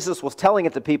 Jesus was telling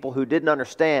it to people who didn't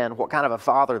understand what kind of a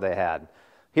father they had.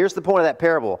 Here's the point of that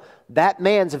parable. That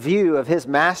man's view of his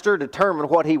master determined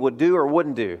what he would do or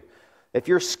wouldn't do. If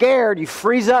you're scared, you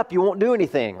freeze up, you won't do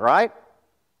anything, right?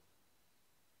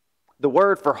 The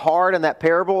word for hard in that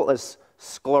parable is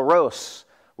scleros.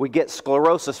 We get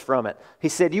sclerosis from it. He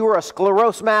said, "You were a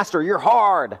sclerose master, you're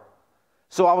hard.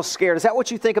 So I was scared." Is that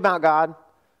what you think about God?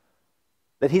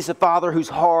 That He's a Father who's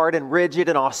hard and rigid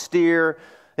and austere.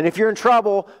 And if you're in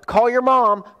trouble, call your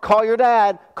mom, call your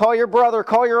dad, call your brother,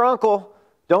 call your uncle.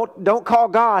 Don't call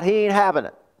God. He ain't having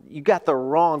it. You got the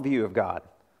wrong view of God.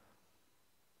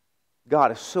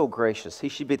 God is so gracious. He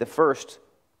should be the first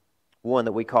one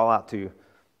that we call out to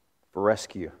for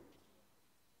rescue.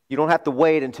 You don't have to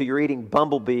wait until you're eating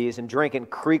bumblebees and drinking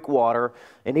creek water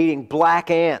and eating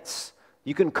black ants.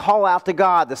 You can call out to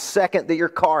God the second that your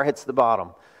car hits the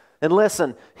bottom. And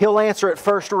listen, He'll answer at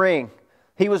first ring.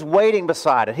 He was waiting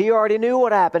beside it. He already knew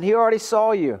what happened. He already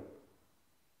saw you.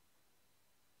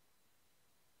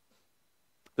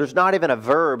 There's not even a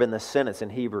verb in the sentence in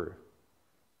Hebrew.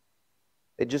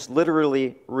 It just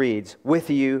literally reads, with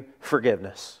you,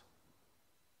 forgiveness.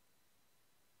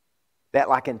 That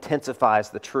like intensifies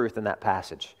the truth in that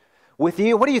passage. With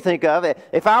you, what do you think of?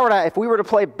 If we were to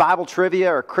play Bible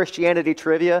trivia or Christianity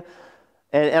trivia,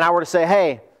 and I were to say,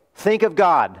 hey, think of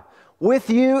God.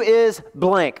 With you is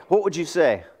blank. What would you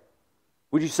say?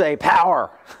 Would you say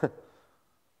power?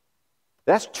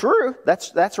 That's true.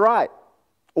 That's right.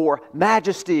 Or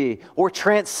majesty, or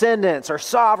transcendence, or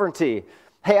sovereignty.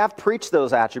 Hey, I've preached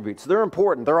those attributes. They're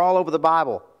important. They're all over the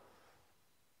Bible.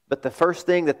 But the first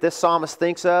thing that this psalmist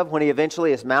thinks of when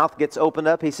his mouth gets opened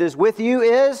up, he says, with you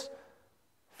is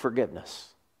forgiveness.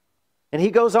 And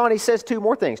he goes on, he says two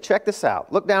more things. Check this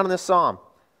out. Look down in this psalm.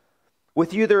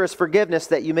 With you there is forgiveness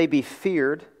that you may be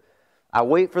feared. I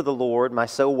wait for the Lord. My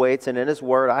soul waits, and in His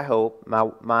word I hope.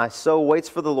 My soul waits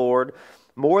for the Lord.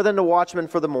 More than the watchman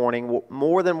for the morning,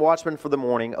 more than watchmen for the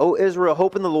morning. O Israel,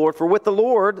 hope in the Lord, for with the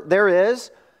Lord there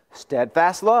is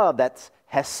steadfast love. That's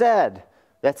hesed.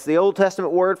 That's the Old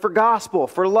Testament word for gospel,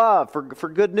 for love, for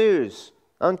good news,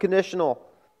 unconditional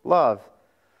love.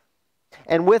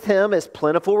 And with Him is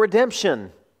plentiful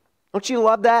redemption. Don't you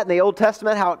love that in the Old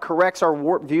Testament, how it corrects our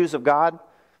warped views of God?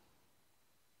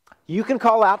 You can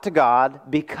call out to God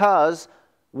because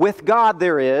with God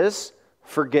there is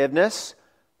forgiveness,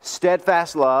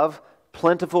 steadfast love,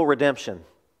 plentiful redemption.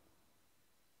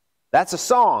 That's a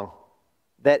song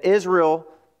that Israel,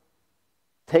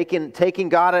 taking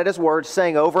God at His word,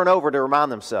 sang over and over to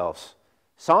remind themselves.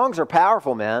 Songs are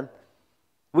powerful, man.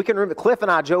 We can remember, Cliff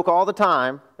and I joke all the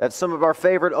time at some of our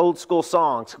favorite old school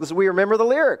songs because we remember the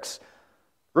lyrics.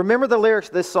 Remember the lyrics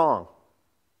of this song.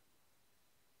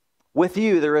 With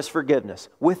you there is forgiveness.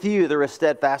 With you there is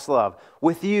steadfast love.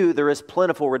 With you there is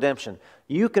plentiful redemption.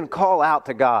 You can call out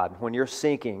to God when you're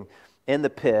sinking in the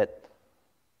pit.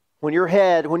 When you're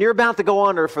about to go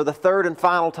under for the third and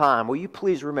final time, will you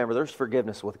please remember there's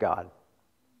forgiveness with God.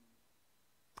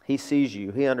 He sees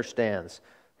you. He understands.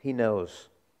 He knows.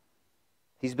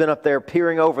 He's been up there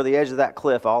peering over the edge of that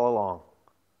cliff all along.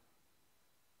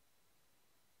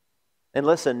 And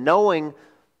listen, knowing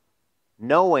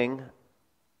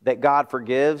that God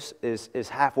forgives is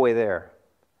halfway there.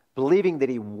 Believing that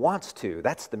He wants to,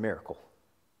 that's the miracle.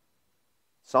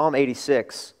 Psalm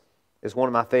 86 is one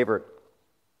of my favorite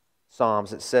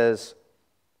Psalms. It says,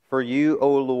 for you,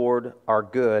 O Lord, are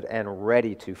good and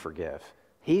ready to forgive.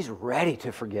 He's ready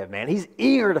to forgive, man. He's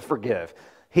eager to forgive.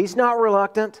 He's not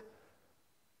reluctant.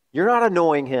 You're not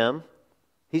annoying Him.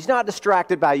 He's not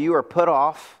distracted by you or put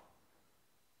off.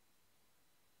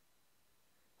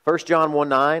 1 John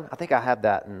 1:9, I think I have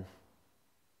that up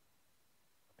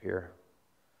here.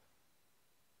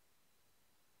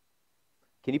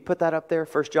 Can you put that up there?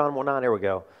 1 John 1:9, there we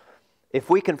go. If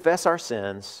we confess our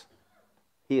sins,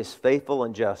 He is faithful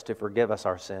and just to forgive us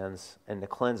our sins and to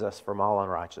cleanse us from all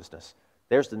unrighteousness.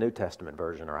 There's the New Testament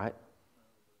version, right?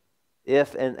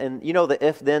 If, and you know the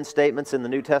if-then statements in the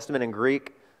New Testament in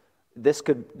Greek, this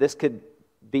could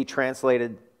be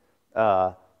translated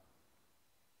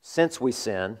since we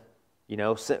sin,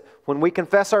 when we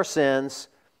confess our sins,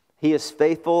 He is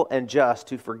faithful and just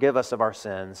to forgive us of our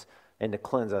sins and to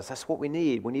cleanse us. That's what we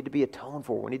need. We need to be atoned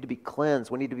for. We need to be cleansed.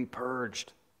 We need to be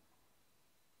purged.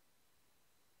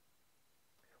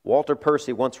 Walter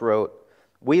Percy once wrote,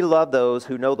 we love those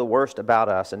who know the worst about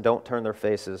us and don't turn their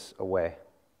faces away.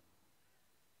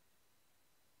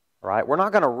 All right? We're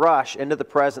not going to rush into the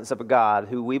presence of a God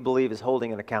who we believe is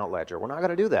holding an account ledger. We're not going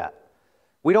to do that.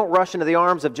 We don't rush into the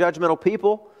arms of judgmental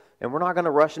people, and we're not going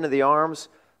to rush into the arms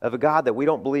of a God that we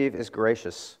don't believe is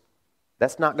gracious.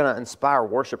 That's not going to inspire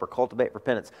worship or cultivate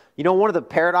repentance. You know, one of the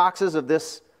paradoxes of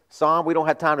this psalm, we don't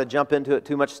have time to jump into it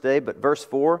too much today, but verse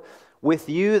 4, with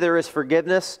you there is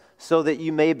forgiveness so that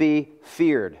you may be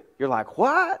feared. You're like,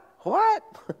 what? What?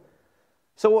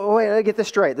 So wait, let me get this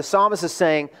straight. The psalmist is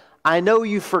saying, I know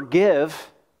you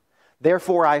forgive,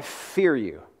 therefore I fear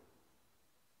you.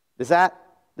 Does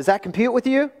that compute with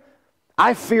you?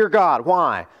 I fear God.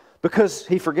 Why? Because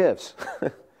He forgives.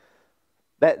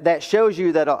 That shows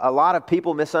you that a lot of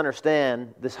people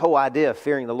misunderstand this whole idea of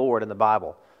fearing the Lord in the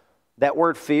Bible. That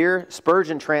word fear,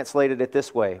 Spurgeon translated it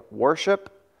this way: worship,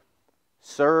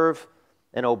 serve,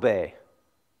 and obey.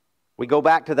 We go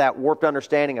back to that warped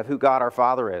understanding of who God our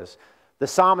Father is. The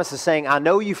psalmist is saying, I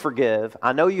know you forgive.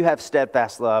 I know you have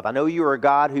steadfast love. I know you are a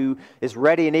God who is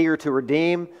ready and eager to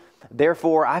redeem.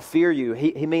 Therefore, I fear you.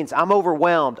 He means I'm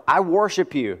overwhelmed. I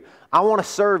worship you. I want to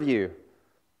serve you.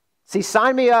 See,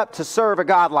 sign me up to serve a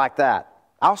God like that.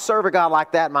 I'll serve a God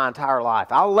like that my entire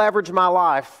life. I'll leverage my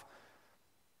life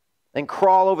and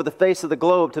crawl over the face of the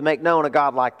globe to make known a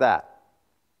God like that.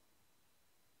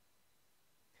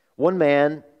 One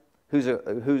man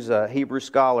who's a Hebrew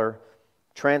scholar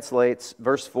translates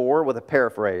verse 4 with a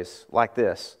paraphrase like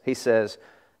this. He says,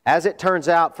 as it turns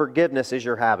out, forgiveness is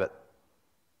your habit.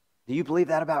 Do you believe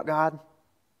that about God?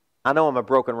 I know I'm a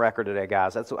broken record today,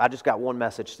 guys. I just got one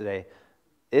message today.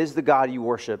 Is the God you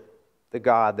worship the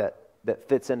God that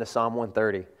fits into Psalm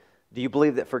 130? Do you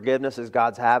believe that forgiveness is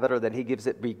God's habit, or that He gives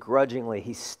it begrudgingly?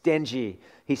 He's stingy.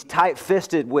 He's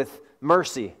tight-fisted with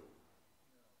mercy.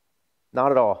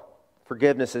 Not at all.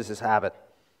 Forgiveness is His habit.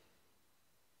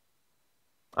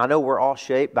 I know we're all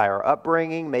shaped by our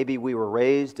upbringing. Maybe we were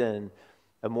raised in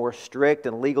a more strict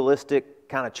and legalistic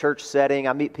kind of church setting.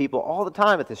 I meet people all the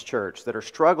time at this church that are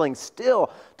struggling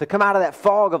still to come out of that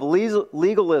fog of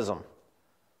legalism.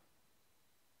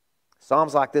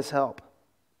 Psalms like this help.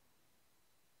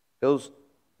 Those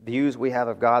views we have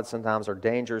of God sometimes are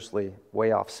dangerously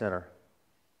way off center.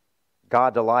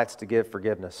 God delights to give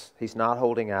forgiveness. He's not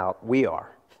holding out. We are.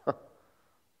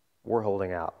 We're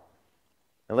holding out.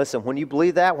 And listen, when you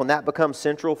believe that, when that becomes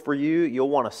central for you, you'll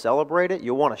want to celebrate it.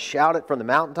 You'll want to shout it from the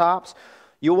mountaintops.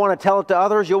 You'll want to tell it to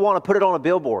others. You'll want to put it on a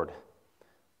billboard.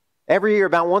 Every year,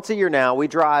 about once a year now, we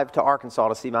drive to Arkansas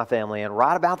to see my family. And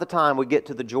right about the time we get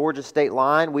to the Georgia state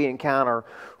line, we encounter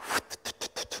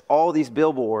all these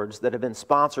billboards that have been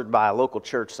sponsored by a local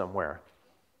church somewhere.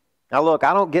 Now look,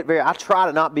 I try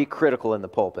to not be critical in the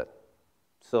pulpit.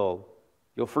 So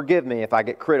you'll forgive me if I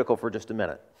get critical for just a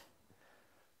minute.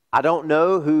 I don't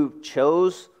know who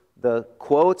chose the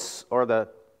quotes or the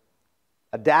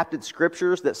adapted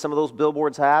scriptures that some of those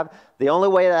billboards have. The only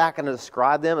way that I can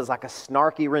describe them is like a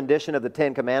snarky rendition of the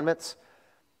Ten Commandments.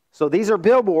 So these are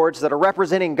billboards that are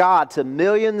representing God to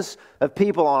millions of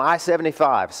people on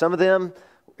I-75. Some of them,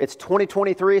 it's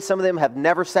 2023. Some of them have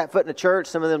never set foot in a church.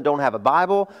 Some of them don't have a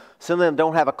Bible. Some of them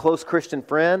don't have a close Christian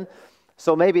friend.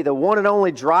 So maybe the one and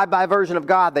only drive-by version of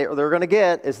God they're going to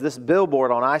get is this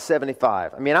billboard on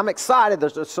I-75. I mean, I'm excited.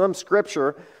 There's some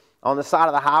scripture on the side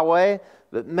of the highway,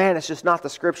 but man, it's just not the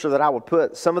scripture that I would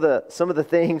put. Some of the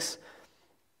things.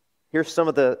 Here's some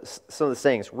of the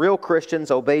things. Real Christians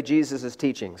obey Jesus'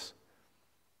 teachings.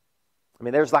 I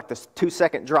mean, there's like this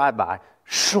 2-second drive-by.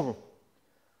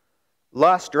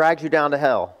 Lust drags you down to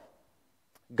hell.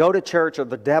 Go to church or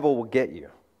the devil will get you.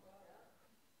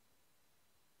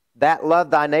 That love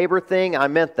thy neighbor thing, I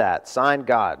meant that. Signed,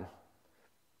 God.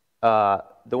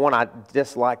 The one I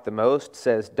dislike the most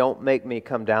says, don't make me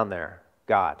come down there,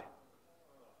 God.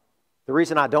 The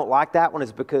reason I don't like that one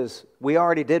is because we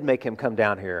already did make Him come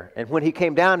down here. And when He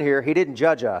came down here, He didn't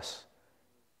judge us.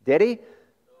 Did He?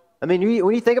 I mean,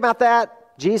 when you think about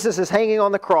that, Jesus is hanging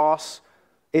on the cross.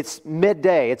 It's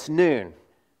midday. It's noon.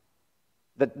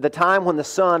 The time when the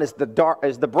sun is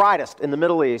the brightest in the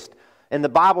Middle East. And the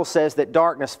Bible says that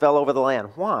darkness fell over the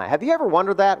land. Why? Have you ever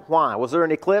wondered that? Why? Was there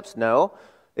an eclipse? No.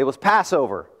 It was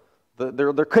Passover.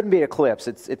 There couldn't be an eclipse.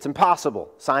 It's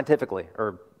impossible scientifically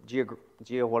or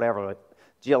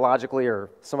geologically, or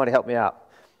somebody help me out.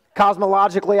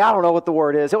 Cosmologically, I don't know what the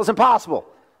word is. It was impossible.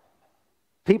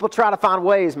 People try to find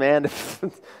ways, man,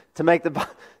 to make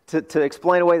to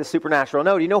explain away the supernatural.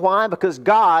 No, do you know why? Because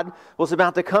God was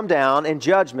about to come down in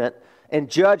judgment and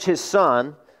judge His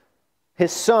Son.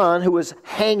 His Son, who was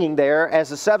hanging there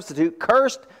as a substitute.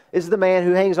 Cursed is the man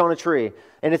who hangs on a tree.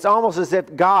 And it's almost as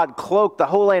if God cloaked the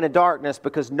whole land in darkness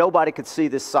because nobody could see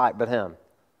this sight but Him.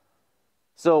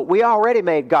 So we already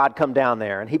made God come down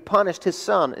there, and He punished His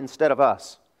Son instead of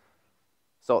us.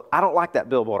 So I don't like that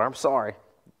billboard. I'm sorry.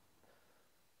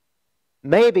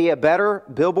 Maybe a better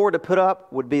billboard to put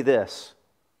up would be this.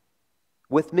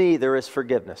 With me there is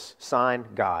forgiveness.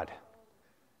 Signed, God.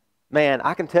 Man,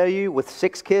 I can tell you, with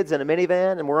 6 kids in a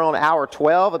minivan, and we're on hour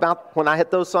 12, about when I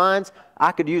hit those signs,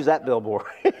 I could use that billboard.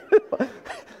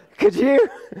 Could you?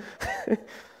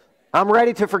 I'm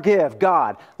ready to forgive,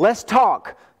 God. Let's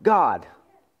talk, God.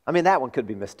 I mean, that one could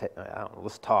be mistaken. I don't know,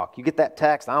 let's talk. You get that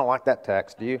text? I don't like that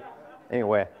text, do you?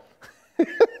 Anyway.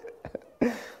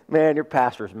 Man, your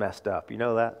pastor's messed up. You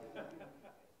know that?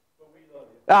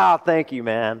 Ah, thank you,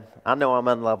 man. I know I'm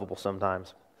unlovable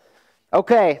sometimes.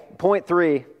 Okay, point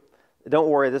 3. Don't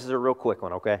worry, this is a real quick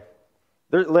one, okay?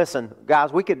 Listen,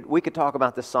 guys, we could talk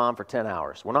about this psalm for 10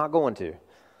 hours. We're not going to.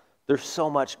 There's so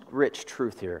much rich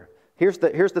truth here. Here's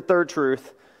the third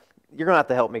truth. You're going to have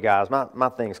to help me, guys. My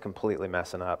thing's completely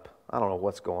messing up. I don't know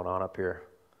what's going on up here.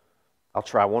 I'll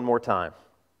try one more time.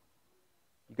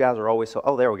 You guys are always so...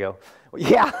 Oh, there we go.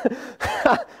 Yeah.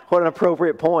 What an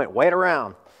appropriate point. Wait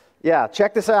around. Yeah,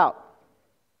 check this out.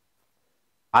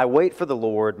 I wait for the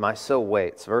Lord, my soul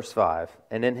waits. Verse 5.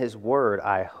 And in his word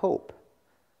I hope.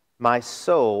 My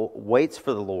soul waits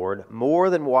for the Lord, more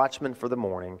than watchmen for the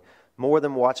morning. More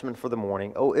than watchmen for the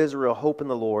morning. O Israel, hope in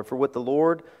the Lord. For with the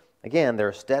Lord, again, there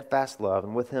is steadfast love,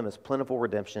 and with him is plentiful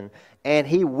redemption. And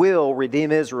he will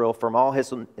redeem Israel from all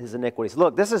his iniquities.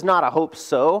 Look, this is not a hope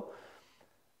so.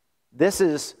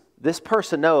 This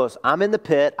person knows, I'm in the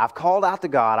pit. I've called out to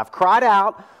God. I've cried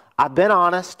out. I've been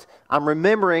honest. I'm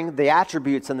remembering the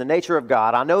attributes and the nature of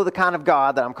God. I know the kind of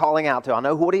God that I'm calling out to. I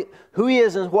know who he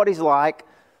is and what he's like.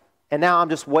 And now I'm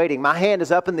just waiting. My hand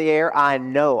is up in the air. I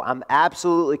know. I'm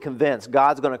absolutely convinced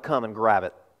God's going to come and grab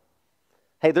it.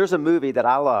 Hey, there's a movie that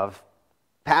I love.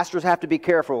 Pastors have to be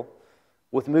careful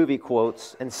with movie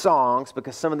quotes and songs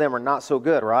because some of them are not so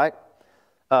good, right?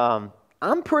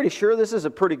 I'm pretty sure this is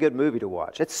a pretty good movie to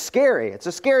watch. It's scary. It's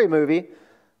a scary movie,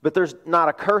 but there's not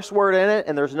a curse word in it,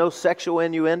 and there's no sexual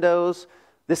innuendos.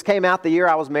 This came out the year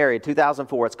I was married,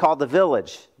 2004. It's called The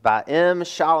Village by M.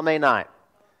 Chalamet Knight.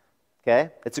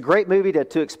 Okay? It's a great movie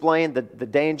to explain the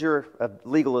danger of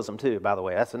legalism too, by the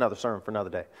way. That's another sermon for another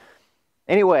day.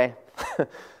 Anyway,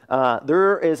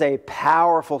 there is a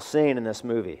powerful scene in this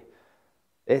movie.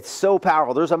 It's so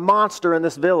powerful. There's a monster in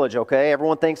this village, okay?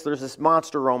 Everyone thinks there's this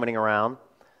monster roaming around.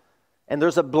 And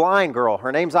there's a blind girl.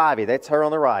 Her name's Ivy. That's her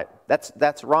on the right.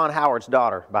 That's Ron Howard's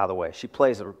daughter, by the way. She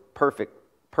plays a perfect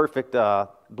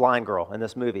blind girl in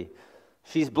this movie.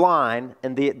 She's blind,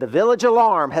 and the village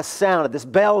alarm has sounded. This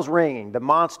bell's ringing. The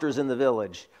monster's in the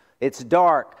village. It's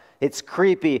dark. It's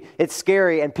creepy. It's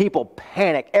scary, and people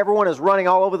panic. Everyone is running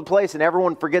all over the place, and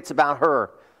everyone forgets about her.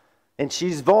 And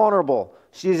she's vulnerable.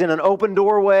 She's in an open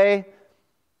doorway.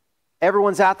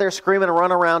 Everyone's out there screaming and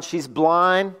running around. She's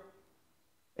blind,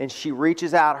 and she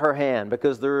reaches out her hand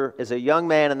because there is a young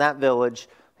man in that village.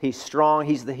 He's strong.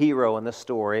 He's the hero in this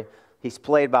story. He's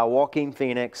played by Joaquin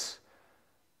Phoenix.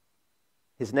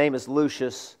 His name is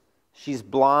Lucius. She's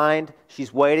blind.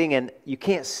 She's waiting, and you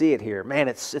can't see it here. Man,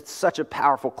 it's such a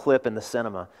powerful clip in the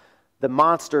cinema. The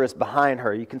monster is behind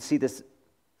her. You can see this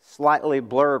slightly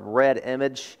blurred red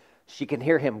image. She can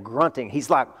hear him grunting. He's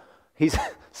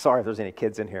sorry if there's any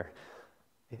kids in here.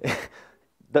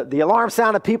 The alarm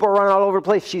sounded, people are running all over the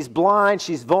place. She's blind.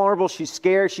 She's vulnerable. She's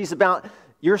scared.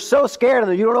 You're so scared,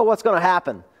 and you don't know what's going to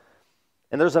happen.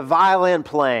 And there's a violin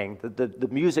playing. The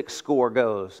music score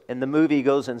goes. And the movie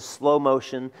goes in slow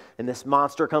motion. And this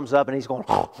monster comes up and he's going...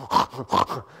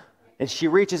 And she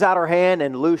reaches out her hand,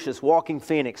 and Lucius, Walking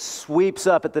Phoenix, sweeps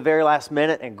up at the very last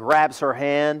minute and grabs her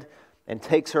hand and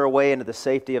takes her away into the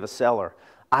safety of a cellar.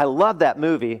 I love that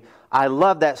movie. I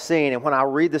love that scene. And when I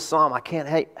read this psalm, I can't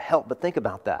help but think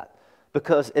about that.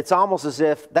 Because it's almost as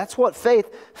if that's what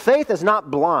faith is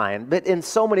not blind, but in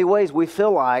so many ways we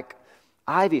feel like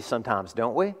Ivy sometimes,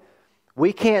 don't we?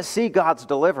 We can't see God's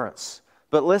deliverance.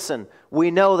 But listen, we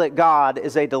know that God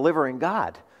is a delivering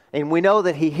God. And we know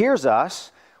that he hears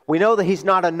us. We know that he's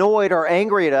not annoyed or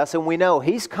angry at us. And we know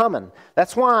he's coming.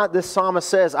 That's why this psalmist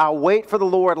says, I'll wait for the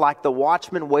Lord like the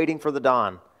watchman waiting for the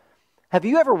dawn. Have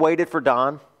you ever waited for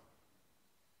dawn?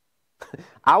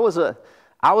 I was an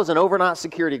overnight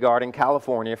security guard in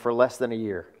California for less than a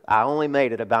year. I only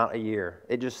made it about a year.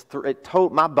 It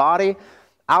told my body...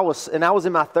 I was in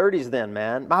my 30s then,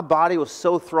 man. My body was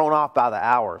so thrown off by the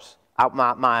hours.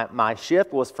 My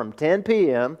shift was from 10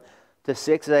 p.m. to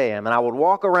 6 a.m. And I would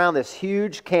walk around this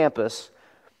huge campus.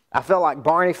 I felt like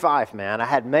Barney Fife, man. I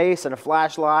had mace and a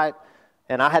flashlight,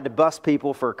 and I had to bust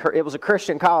people it was a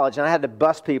Christian college, and I had to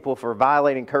bust people for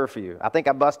violating curfew. I think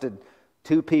I busted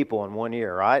 2 people in 1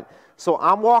 year, right? So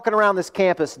I'm walking around this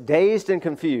campus dazed and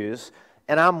confused,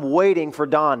 and I'm waiting for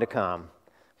dawn to come.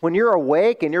 When you're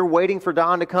awake and you're waiting for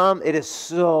dawn to come, it is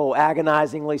so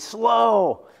agonizingly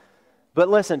slow. But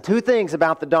listen, 2 things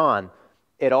about the dawn.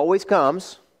 It always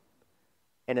comes,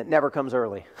 and it never comes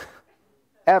early.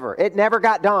 Ever. It never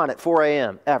got dawn at 4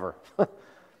 a.m., ever.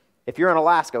 If you're in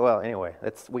Alaska, well, anyway,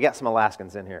 we got some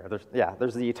Alaskans in here.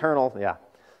 There's the eternal, yeah.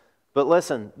 But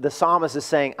listen, the psalmist is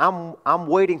saying, I'm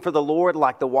waiting for the Lord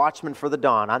like the watchman for the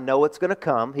dawn. I know it's going to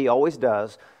come. He always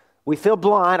does. We feel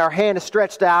blind. Our hand is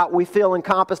stretched out. We feel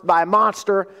encompassed by a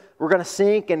monster. We're going to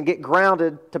sink and get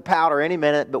grounded to powder any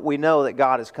minute, but we know that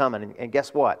God is coming. And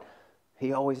guess what?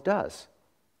 He always does.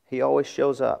 He always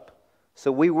shows up.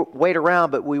 So we wait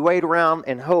around, but we wait around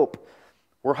and hope.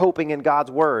 We're hoping in God's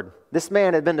Word. This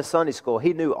man had been to Sunday school.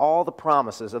 He knew all the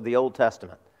promises of the Old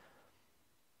Testament.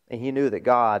 And he knew that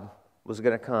God was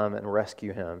going to come and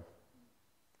rescue him.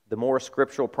 The more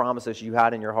scriptural promises you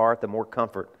hide in your heart, the more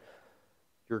comfort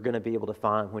you're going to be able to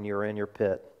find when you're in your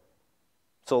pit.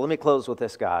 So let me close with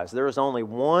this, guys. There is only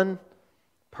one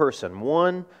person,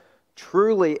 one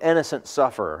truly innocent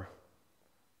sufferer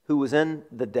who was in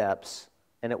the depths,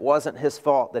 and it wasn't his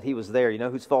fault that he was there. You know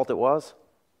whose fault it was?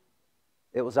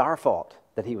 It was our fault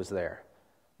that he was there.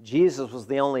 Jesus was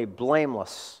the only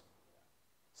blameless,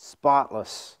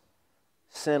 spotless,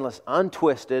 sinless,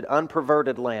 untwisted,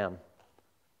 unperverted lamb.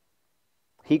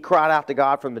 He cried out to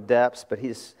God from the depths, but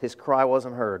his cry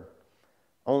wasn't heard.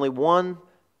 Only one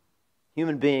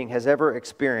human being has ever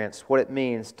experienced what it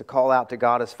means to call out to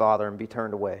God as Father and be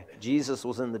turned away. Jesus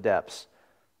was in the depths.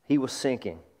 He was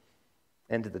sinking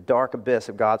into the dark abyss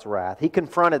of God's wrath. He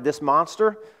confronted this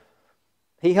monster.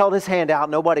 He held his hand out.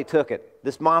 Nobody took it.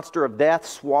 This monster of death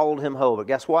swallowed him whole. But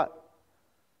guess what?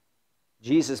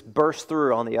 Jesus burst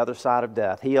through on the other side of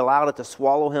death. He allowed it to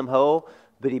swallow him whole,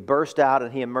 but he burst out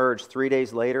and he emerged 3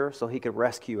 days later so he could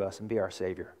rescue us and be our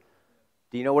Savior.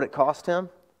 Do you know what it cost him?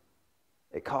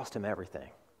 It cost him everything.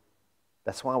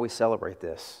 That's why we celebrate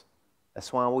this.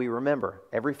 That's why we remember.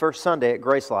 Every first Sunday at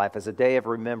GraceLife is a day of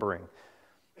remembering.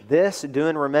 This, do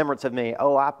in remembrance of me.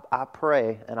 Oh, I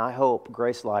pray and I hope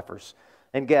GraceLifers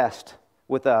and guests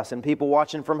with us and people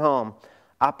watching from home,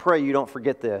 I pray you don't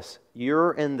forget this.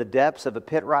 You're in the depths of a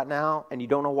pit right now and you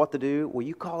don't know what to do. Will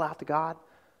you call out to God?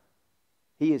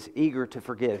 He is eager to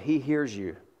forgive. He hears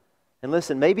you. And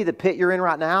listen, maybe the pit you're in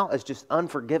right now is just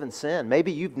unforgiven sin.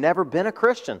 Maybe you've never been a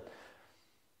Christian.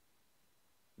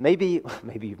 Maybe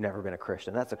you've never been a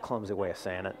Christian. That's a clumsy way of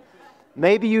saying it.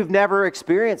 Maybe you've never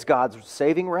experienced God's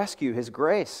saving rescue, His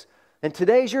grace. And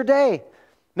today's your day.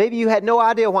 Maybe you had no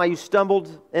idea why you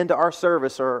stumbled into our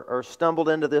service or stumbled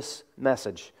into this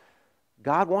message.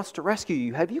 God wants to rescue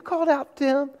you. Have you called out to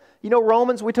Him? You know,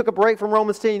 Romans, we took a break from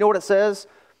Romans 10. You know what it says?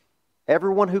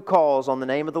 Everyone who calls on the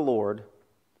name of the Lord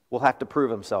will have to prove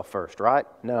himself first, right?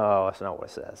 No, that's not what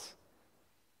it says.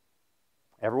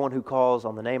 Everyone who calls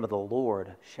on the name of the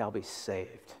Lord shall be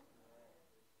saved.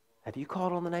 Have you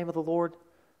called on the name of the Lord?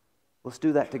 Let's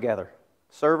do that together.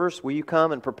 Servers, will you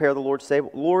come and prepare the Lord's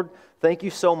table? Lord, thank you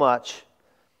so much.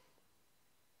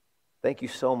 Thank you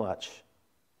so much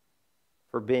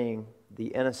for being the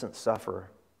innocent sufferer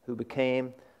who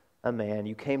became a man.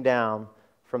 You came down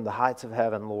from the heights of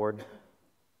heaven, Lord.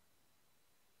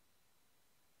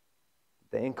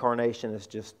 The incarnation is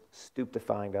just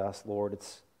stupefying to us, Lord.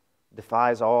 It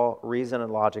defies all reason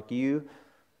and logic. You,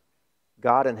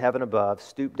 God in heaven above,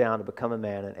 stooped down to become a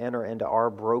man and enter into our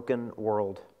broken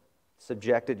world,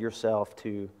 subjected yourself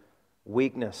to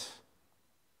weakness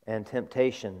and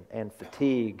temptation and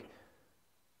fatigue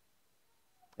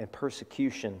and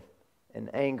persecution and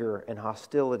anger and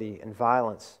hostility and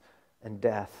violence and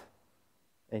death.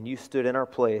 And you stood in our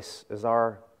place as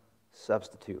our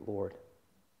substitute, Lord.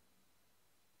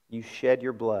 You shed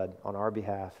your blood on our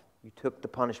behalf. You took the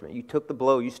punishment. You took the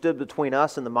blow. You stood between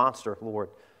us and the monster, Lord.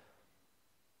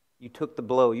 You took the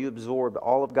blow. You absorbed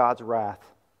all of God's wrath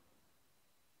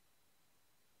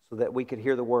so that we could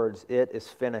hear the words, "It is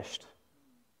finished."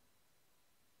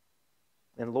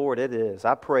 And Lord, it is.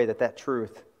 I pray that that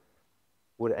truth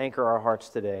would anchor our hearts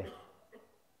today.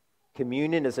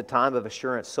 Communion is a time of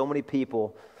assurance. So many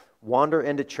people wander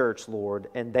into church, Lord,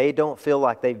 and they don't feel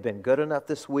like they've been good enough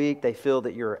this week. They feel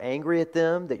that you're angry at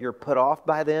them, that you're put off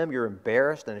by them. You're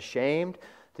embarrassed and ashamed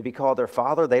to be called their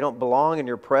father. They don't belong in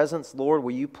your presence. Lord,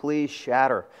 will you please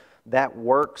shatter that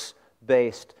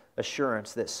works-based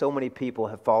assurance that so many people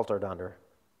have faltered under?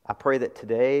 I pray that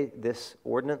today this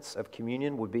ordinance of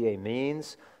communion would be a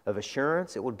means of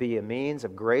assurance. It would be a means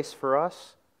of grace for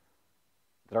us,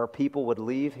 that our people would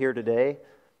leave here today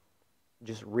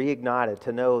just reignited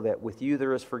to know that with you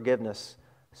there is forgiveness,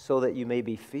 so that you may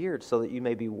be feared, so that you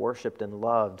may be worshiped and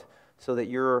loved, so that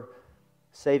your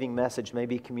saving message may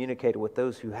be communicated with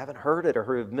those who haven't heard it or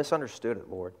who have misunderstood it,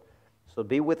 Lord. So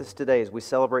be with us today as we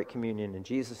celebrate communion. In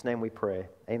Jesus' name we pray.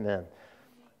 Amen.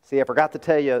 See, I forgot to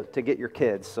tell you to get your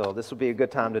kids, so this will be a good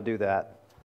time to do that.